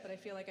notice, but I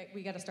feel like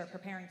we got to start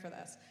preparing for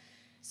this.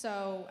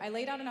 So I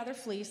laid out another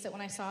fleece that when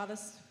I saw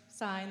this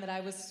sign that I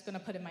was going to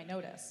put in my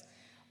notice.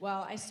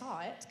 Well, I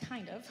saw it,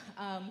 kind of.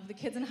 The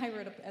kids and I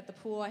were at the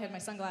pool. I had my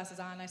sunglasses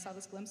on, and I saw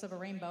this glimpse of a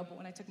rainbow, but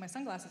when I took my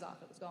sunglasses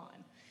off, it was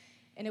gone.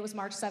 And it was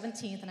March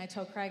 17th, and I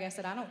told Craig, I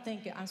said, I don't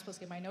think I'm supposed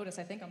to give my notice.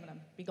 I think I'm going to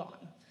be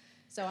gone.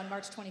 So on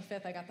March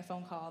 25th, I got the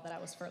phone call that I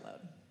was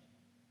furloughed.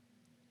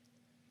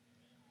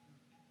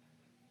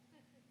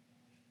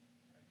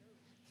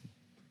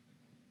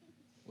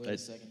 Wait a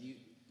second. You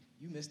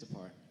missed a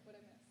part. What I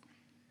miss?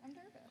 I'm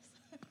nervous.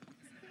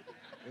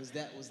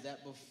 Was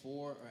that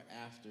before or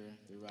after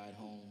the ride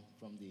home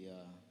from the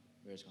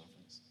marriage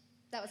conference?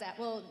 That was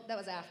after.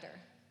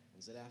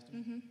 Was it after?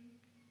 Mm-hmm.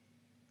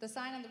 The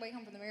sign on the way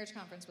home from the marriage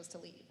conference was to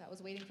leave. I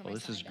was waiting for my Well,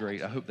 this sign is to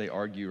great. I actually hope they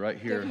argue right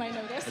here. give my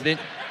notice. And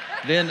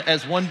then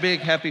as one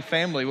big happy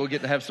family, we'll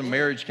get to have some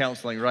marriage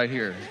counseling right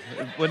here.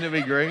 Wouldn't it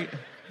be great?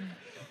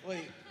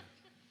 Wait,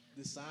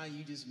 the sign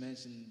you just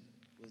mentioned,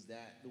 was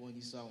that the one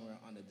you saw when we were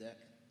on the deck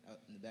out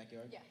in the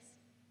backyard? Yes.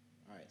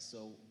 All right,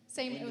 so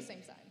It was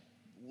same sign.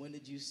 when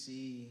did you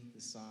see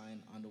the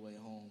sign on the way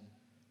home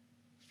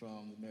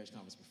from the marriage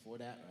conference? Before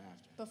that or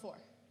after? Before.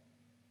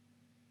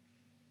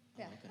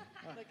 Yeah. Oh, okay.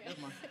 All right, Okay.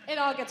 never mind. It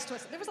all gets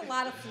twisted. There was a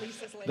lot of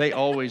fleeces later. They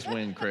always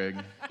win, Craig.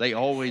 They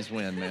always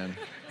win, man.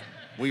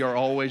 We are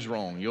always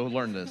wrong. You'll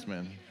learn this,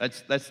 man.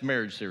 That's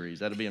marriage series.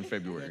 That'll be in We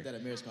February. had that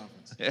at marriage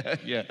conference.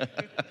 Yeah.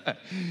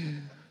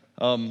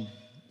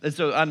 And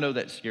so I know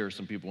that scares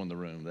some people in the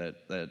room,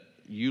 that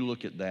you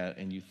look at that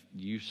and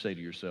you say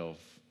to yourself,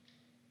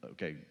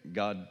 okay,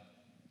 God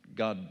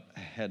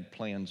had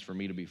plans for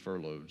me to be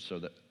furloughed so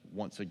that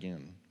once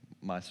again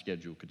my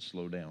schedule could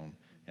slow down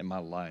and my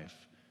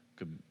life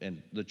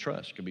and the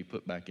trust could be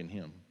put back in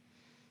Him.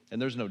 And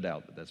there's no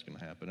doubt that that's going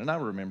to happen. And I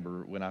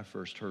remember when I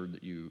first heard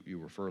that you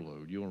were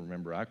furloughed, you'll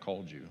remember I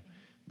called you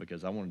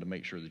because I wanted to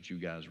make sure that you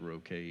guys were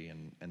okay.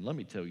 And let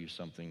me tell you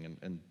something,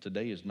 and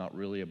today is not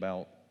really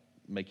about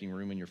making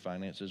room in your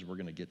finances. We're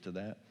going to get to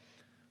that.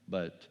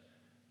 But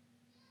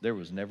there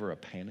was never a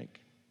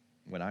panic.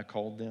 When I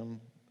called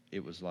them,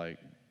 it was like,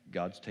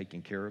 God's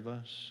taking care of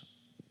us.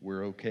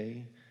 We're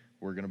okay.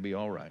 We're going to be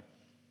all right.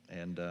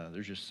 And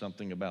there's just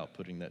something about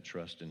putting that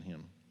trust in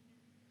Him.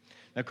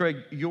 Now, Craig,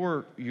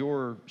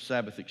 your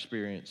Sabbath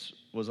experience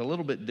was a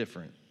little bit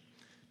different.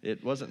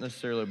 It wasn't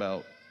necessarily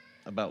about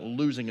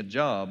losing a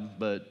job,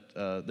 but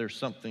there's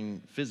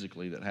something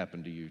physically that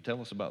happened to you. Tell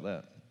us about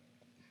that.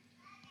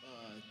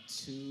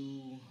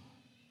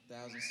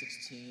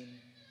 2016,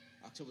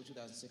 October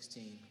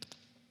 2016,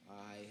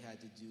 I had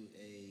to do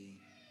a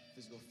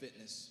physical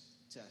fitness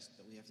test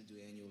that we have to do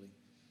annually.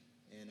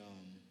 And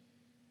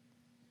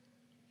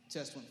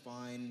test went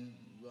fine,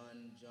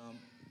 run, jump,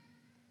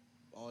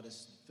 all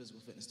this physical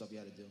fitness stuff you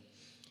had to do.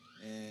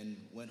 And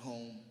went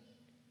home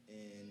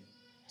and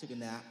took a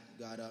nap,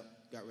 got up,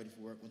 got ready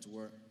for work, went to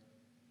work,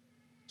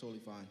 totally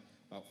fine.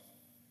 About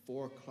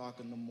 4 o'clock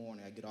in the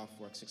morning, I get off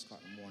work, 6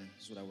 o'clock in the morning,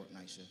 this is when I work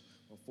night shift.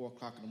 About 4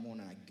 o'clock in the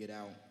morning, I get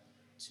out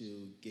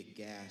to get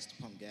gas, to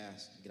pump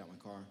gas, to get out my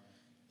car,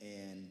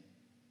 and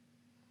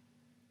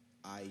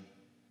I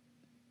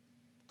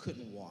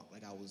couldn't walk.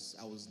 Like I was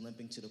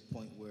limping to the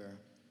point where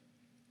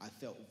I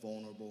felt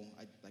vulnerable.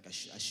 I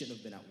shouldn't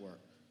have been at work.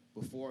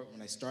 Before,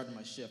 when I started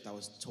my shift, I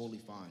was totally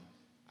fine.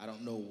 I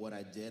don't know what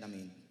I did. I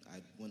mean,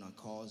 I went on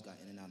calls, got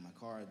in and out of my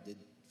car, did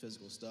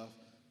physical stuff.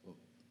 But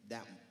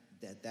that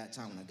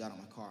time when I got out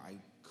of my car, I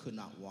could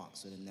not walk.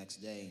 So the next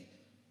day,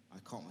 I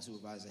called my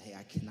supervisor, hey,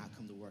 I cannot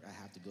come to work. I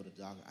have to go to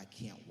the doctor. I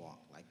can't walk.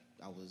 Like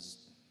I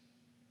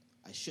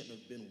shouldn't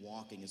have been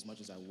walking as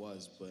much as I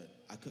was, but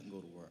I couldn't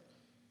go to work.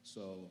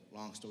 So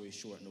long story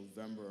short,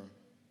 November,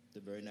 the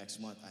very next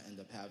month, I ended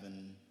up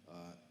having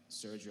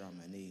surgery on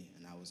my knee,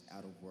 and I was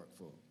out of work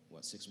for,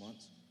 6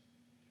 months?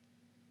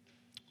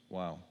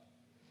 Wow.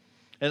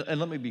 And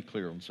let me be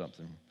clear on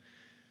something.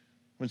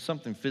 When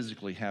something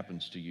physically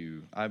happens to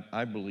you,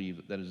 I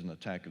believe that is an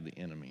attack of the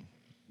enemy.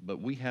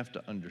 But we have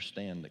to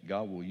understand that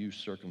God will use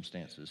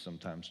circumstances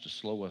sometimes to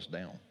slow us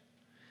down.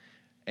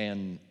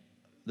 And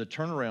the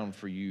turnaround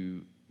for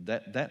you,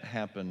 that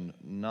happened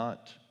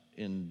not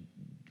in,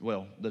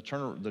 well, the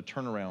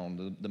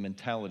turnaround, the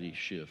mentality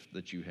shift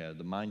that you had,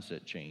 the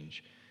mindset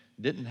change,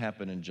 didn't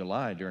happen in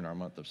July during our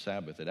month of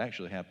Sabbath. It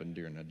actually happened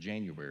during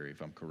January,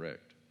 if I'm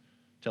correct.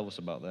 Tell us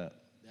about that.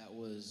 That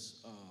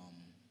was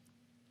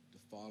the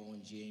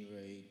following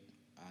January.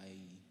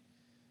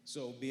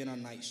 So being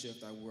on night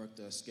shift, I worked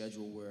a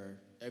schedule where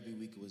every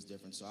week it was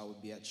different. So I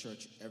would be at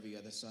church every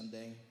other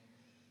Sunday,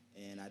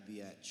 and I'd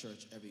be at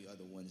church every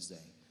other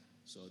Wednesday.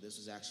 So this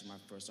was actually my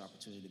first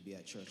opportunity to be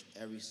at church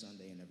every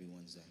Sunday and every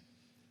Wednesday.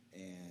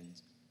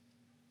 And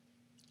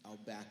I'll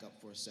back up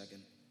for a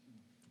second.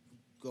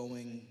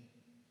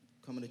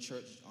 Coming to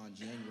church on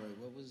January,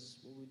 what were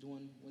we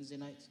doing Wednesday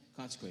nights?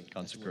 Consecrate.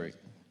 Consecrate.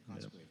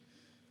 Consecrate.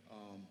 Yep.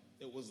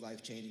 It was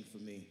life-changing for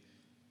me.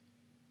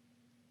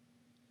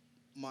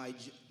 My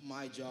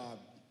job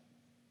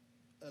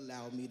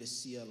allowed me to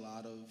see a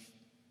lot of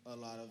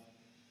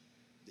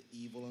the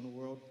evil in the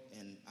world,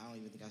 and I don't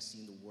even think I've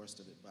seen the worst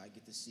of it, but I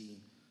get to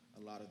see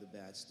a lot of the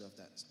bad stuff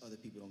that other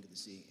people don't get to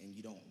see, and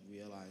you don't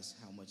realize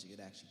how much it could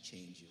actually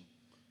change you.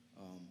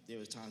 There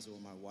was times where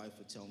my wife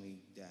would tell me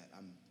that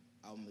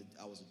I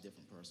was a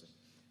different person,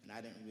 and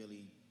I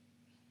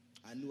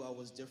knew I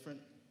was different,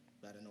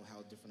 but I didn't know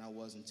how different I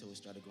was until we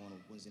started going to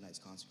Wednesday nights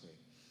consecrate.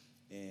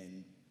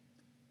 And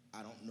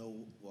I don't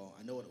know, well,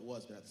 I know what it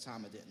was, but at the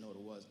time I didn't know what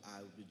it was.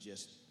 I would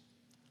just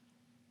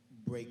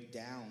break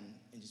down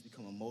and just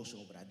become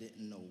emotional, but I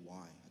didn't know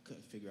why. I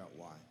couldn't figure out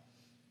why.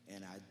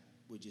 And I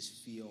would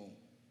just feel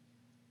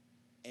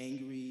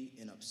angry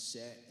and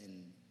upset,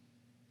 and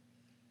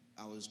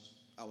I was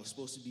I was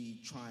supposed to be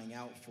trying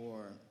out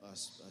for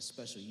a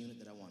special unit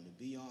that I wanted to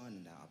be on,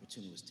 and that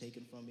opportunity was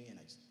taken from me, and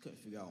I just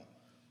couldn't figure out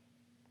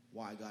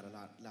why God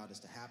allowed this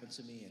to happen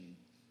to me. And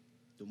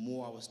the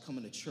more I was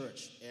coming to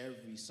church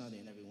every Sunday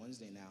and every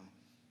Wednesday now,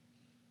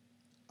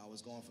 I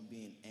was going from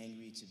being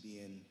angry to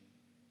being,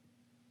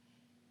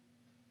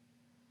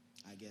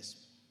 I guess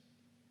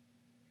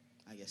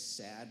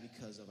sad,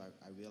 because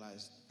I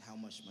realized how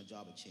much my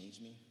job had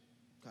changed me,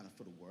 kind of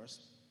for the worse.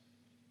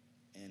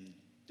 And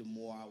the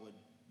more I would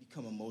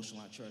become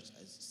emotional at church,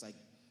 it's like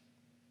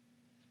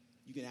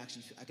I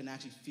can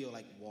actually feel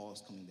like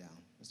walls coming down.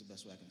 That's the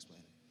best way I can explain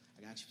it.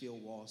 I can actually feel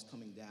walls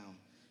coming down,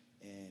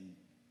 and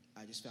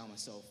I just found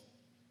myself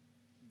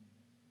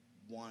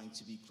wanting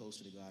to be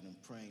closer to God and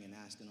praying and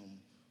asking Him,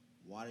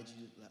 why did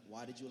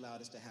you allow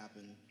this to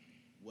happen?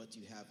 What do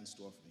you have in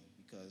store for me?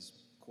 Because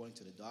according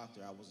to the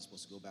doctor, I wasn't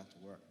supposed to go back to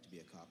work to be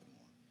a cop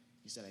anymore.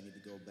 He said I need to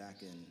go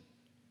back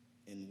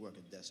and work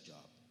a desk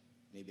job,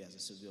 maybe as a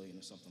civilian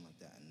or something like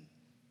that, and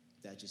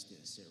that just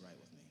didn't sit right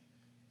with me.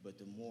 But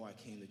the more I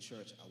came to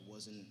church, I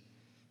wasn't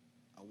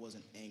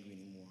angry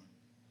anymore.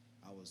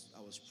 I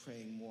was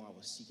praying more. I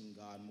was seeking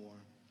God more.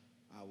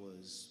 I'm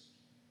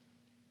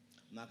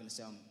not going to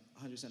say I'm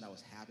 100% I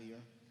was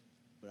happier,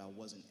 but I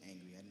wasn't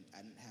angry.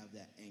 I didn't have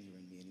that anger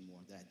in me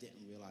anymore that I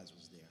didn't realize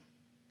was there.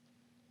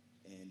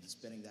 And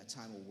spending that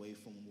time away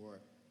from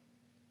work,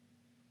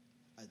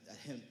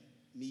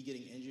 me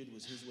getting injured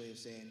was his way of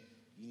saying,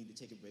 you need to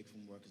take a break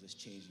from work because it's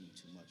changing you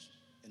too much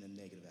in a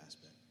negative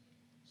aspect.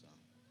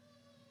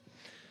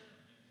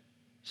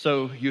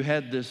 So you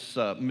had this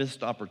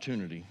missed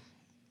opportunity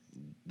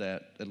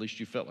that at least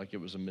you felt like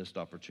it was a missed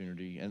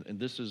opportunity. And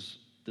this is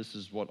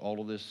what all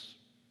of this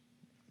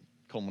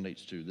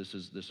culminates to. This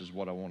is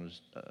what I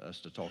want us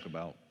to talk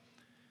about.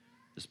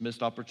 This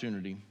missed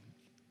opportunity,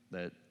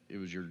 that it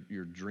was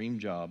your dream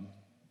job.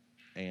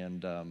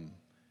 And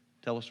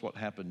tell us what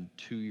happened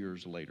 2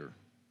 years later.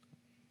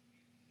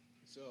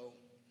 So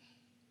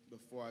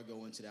before I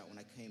go into that, when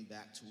I came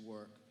back to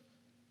work,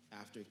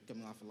 after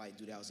coming off of light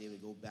duty, I was able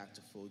to go back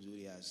to full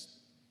duty as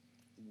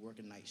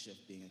working night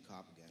shift, being a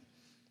cop again.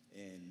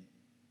 And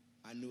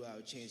I knew I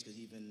would change because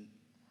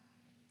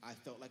I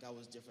felt like I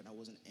was different. I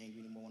wasn't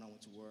angry anymore when I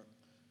went to work.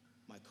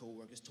 My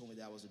coworkers told me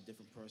that I was a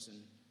different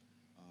person.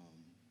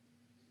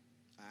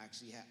 I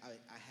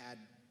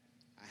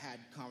had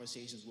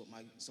conversations with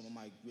some of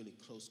my really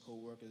close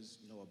coworkers,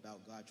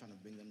 about God, trying to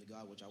bring them to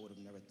God, which I would have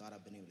never thought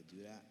I'd been able to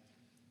do that.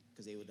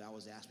 Because they would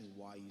always ask me,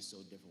 why are you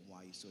so different?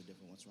 Why are you so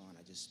different? What's wrong?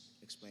 I just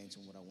explained to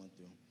them what I went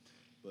through.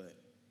 But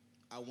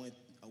I went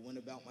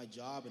about my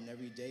job, and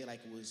every day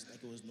like it was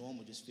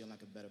normal, just feeling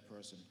like a better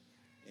person.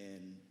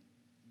 And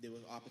there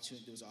was an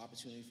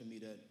opportunity for me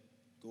to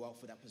go out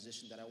for that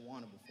position that I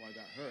wanted before I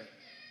got hurt.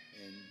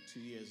 And 2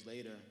 years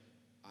later,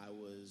 I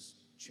was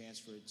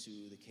transferred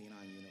to the K-9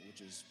 unit, which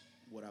is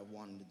what I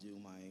wanted to do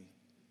my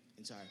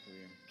entire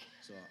career.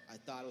 So I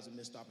thought it was a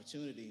missed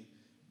opportunity,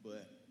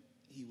 but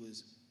he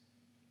was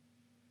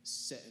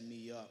setting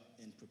me up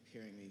and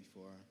preparing me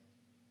for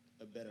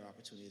a better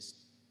opportunity,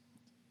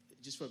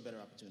 just for a better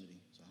opportunity.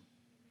 So,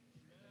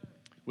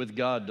 with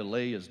God,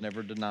 delay is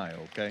never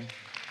denial, okay?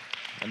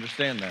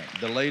 Understand that.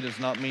 Delay does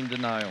not mean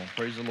denial.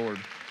 Praise the Lord.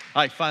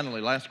 All right,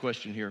 finally, last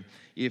question here.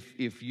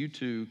 If you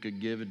two could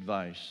give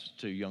advice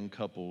to young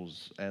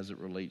couples as it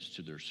relates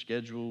to their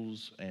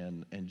schedules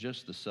and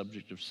just the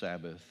subject of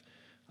Sabbath,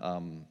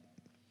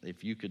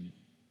 if you could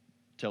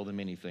tell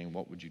them anything,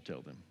 what would you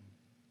tell them?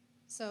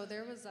 So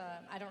there was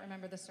I don't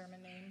remember the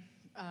sermon name.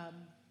 I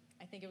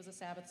think it was a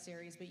Sabbath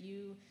series, but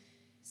you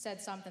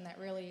said something that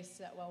really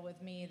sat well with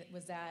me, that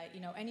was that,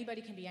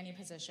 anybody can be any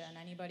position.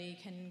 Anybody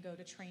can go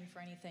to train for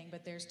anything,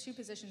 but there's two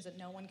positions that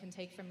no one can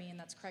take from me, and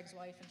that's Craig's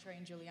wife and Trey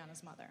and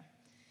Juliana's mother.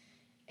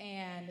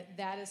 And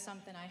that is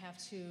something I have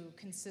to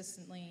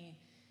consistently,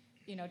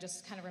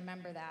 just kind of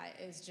remember, that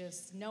is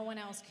just no one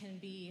else can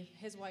be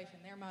his wife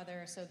and their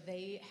mother, so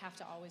they have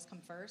to always come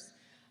first.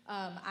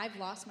 I've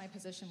lost my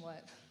position,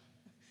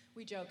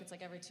 we joke, it's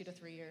like every 2 to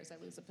 3 years I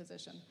lose a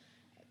position.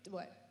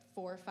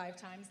 4 or 5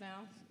 times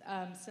now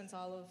since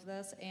all of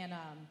this. And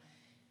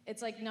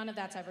it's like none of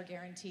that's ever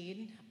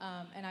guaranteed.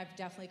 And I've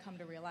definitely come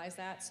to realize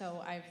that.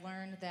 So I've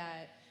learned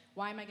that,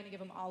 why am I going to give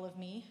them all of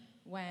me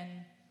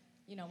when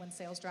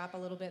sales drop a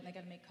little bit and they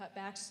got to make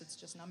cutbacks? It's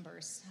just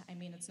numbers. I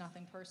mean, it's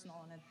nothing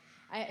personal. And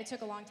it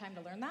took a long time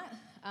to learn that.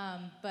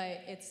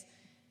 But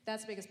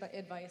that's the biggest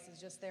advice,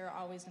 is just they're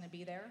always going to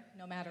be there,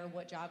 no matter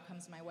what job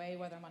comes my way,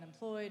 whether I'm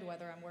unemployed,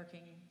 whether I'm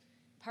working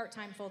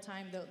part-time,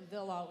 full-time,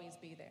 they'll always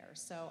be there.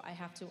 So I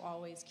have to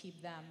always keep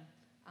them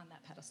on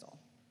that pedestal.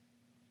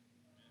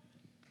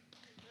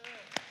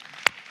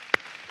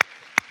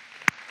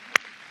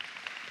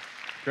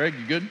 Craig,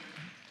 you good?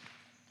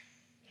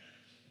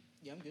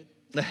 Yeah, I'm good.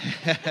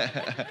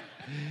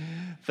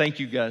 Thank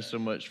you guys so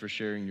much for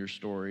sharing your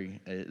story.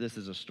 This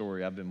is a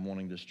story I've been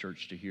wanting this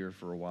church to hear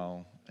for a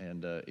while,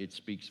 and it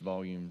speaks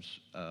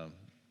volumes.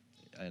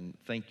 And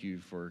thank you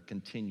for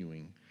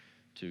continuing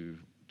to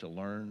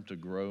learn, to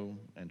grow,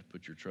 and to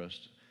put your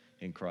trust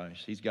in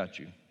Christ. He's got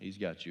you. He's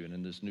got you. And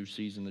in this new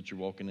season that you're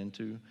walking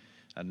into,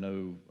 I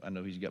know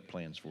He's got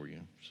plans for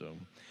you. So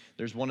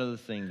there's one other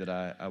thing that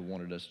I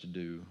wanted us to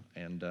do,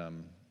 and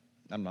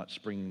I'm not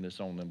springing this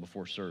on them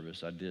before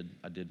service. I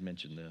did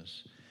mention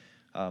this.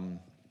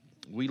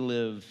 We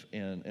live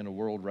in a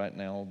world right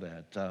now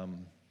that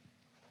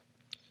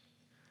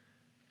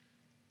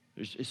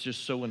it's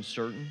just so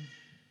uncertain,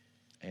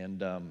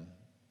 and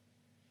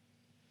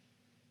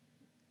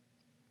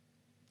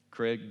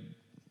Craig,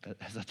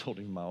 as I told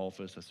him in my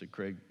office, I said,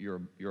 Craig,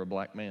 you're a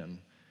black man.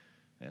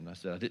 And I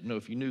said, I didn't know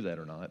if you knew that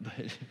or not, but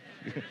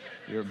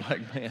you're a black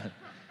man.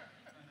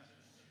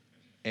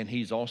 And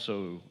he's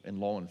also in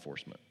law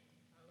enforcement.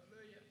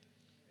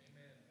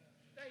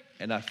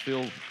 And I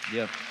feel,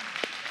 yeah.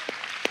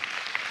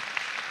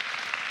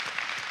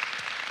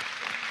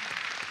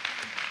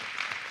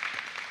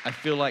 I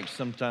feel like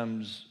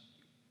sometimes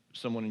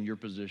someone in your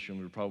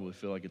position would probably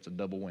feel like it's a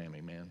double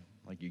whammy, man.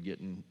 Like you're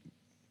getting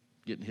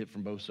hit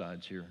from both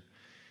sides here.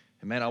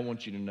 And man, I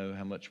want you to know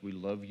how much we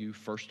love you,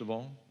 first of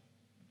all.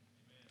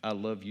 I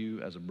love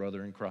you as a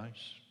brother in Christ.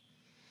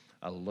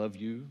 I love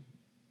you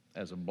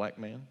as a black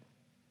man.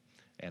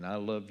 And I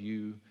love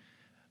you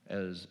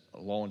as a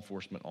law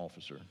enforcement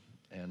officer.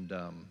 And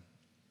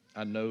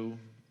I know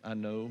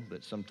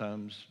that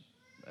sometimes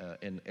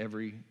in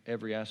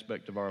every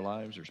aspect of our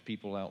lives, there's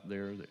people out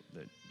there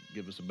that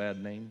give us a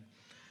bad name.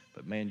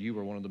 But man, you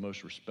are one of the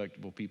most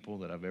respectable people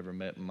that I've ever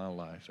met in my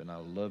life. And I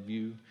love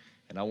you.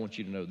 And I want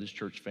you to know, this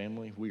church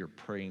family, we are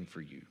praying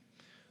for you.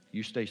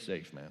 You stay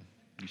safe, man.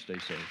 You stay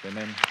safe.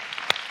 Amen.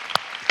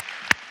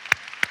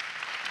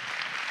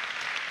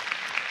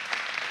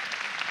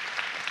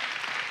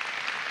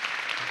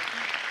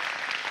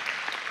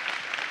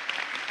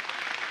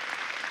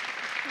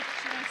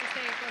 She wants to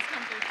stay. It feels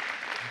comfy.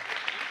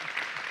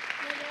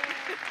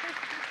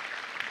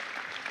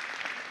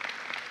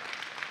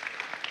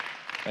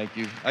 Thank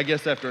you. I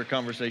guess after a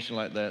conversation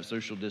like that,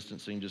 social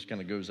distancing just kind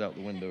of goes out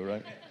the window,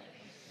 right?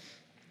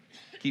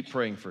 Keep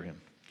praying for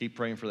him. Keep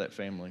praying for that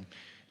family.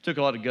 It took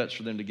a lot of guts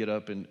for them to get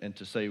up and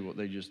to say what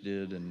they just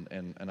did,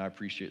 and I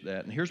appreciate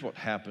that. And here's what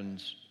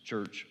happens,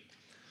 church.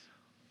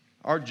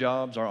 Our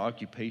jobs, our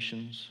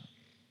occupations,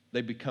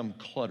 they become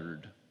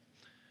cluttered.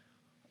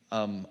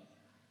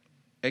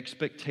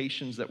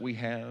 Expectations that we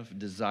have,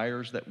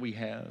 desires that we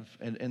have,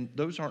 and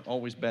those aren't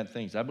always bad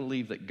things. I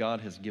believe that God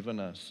has given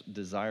us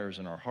desires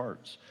in our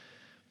hearts.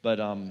 But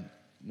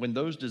when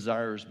those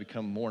desires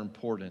become more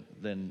important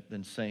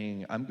than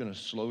saying, I'm going to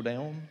slow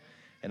down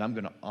and I'm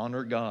going to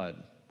honor God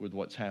with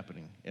what's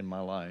happening in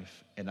my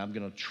life, and I'm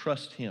going to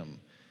trust Him.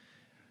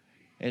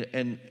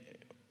 And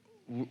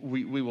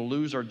we will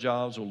lose our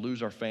jobs, we'll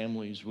lose our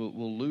families,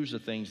 we'll lose the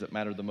things that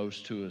matter the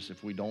most to us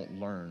if we don't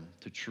learn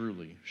to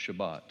truly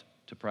Shabbat,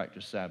 to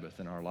practice Sabbath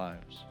in our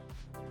lives.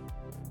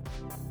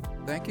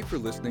 Thank you for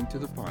listening to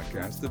the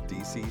podcast of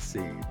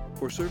DCC.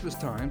 For service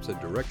times and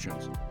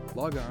directions,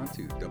 log on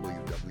to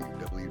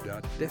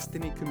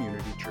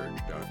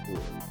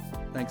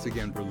www.destinycommunitychurch.org. Thanks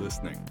again for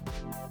listening.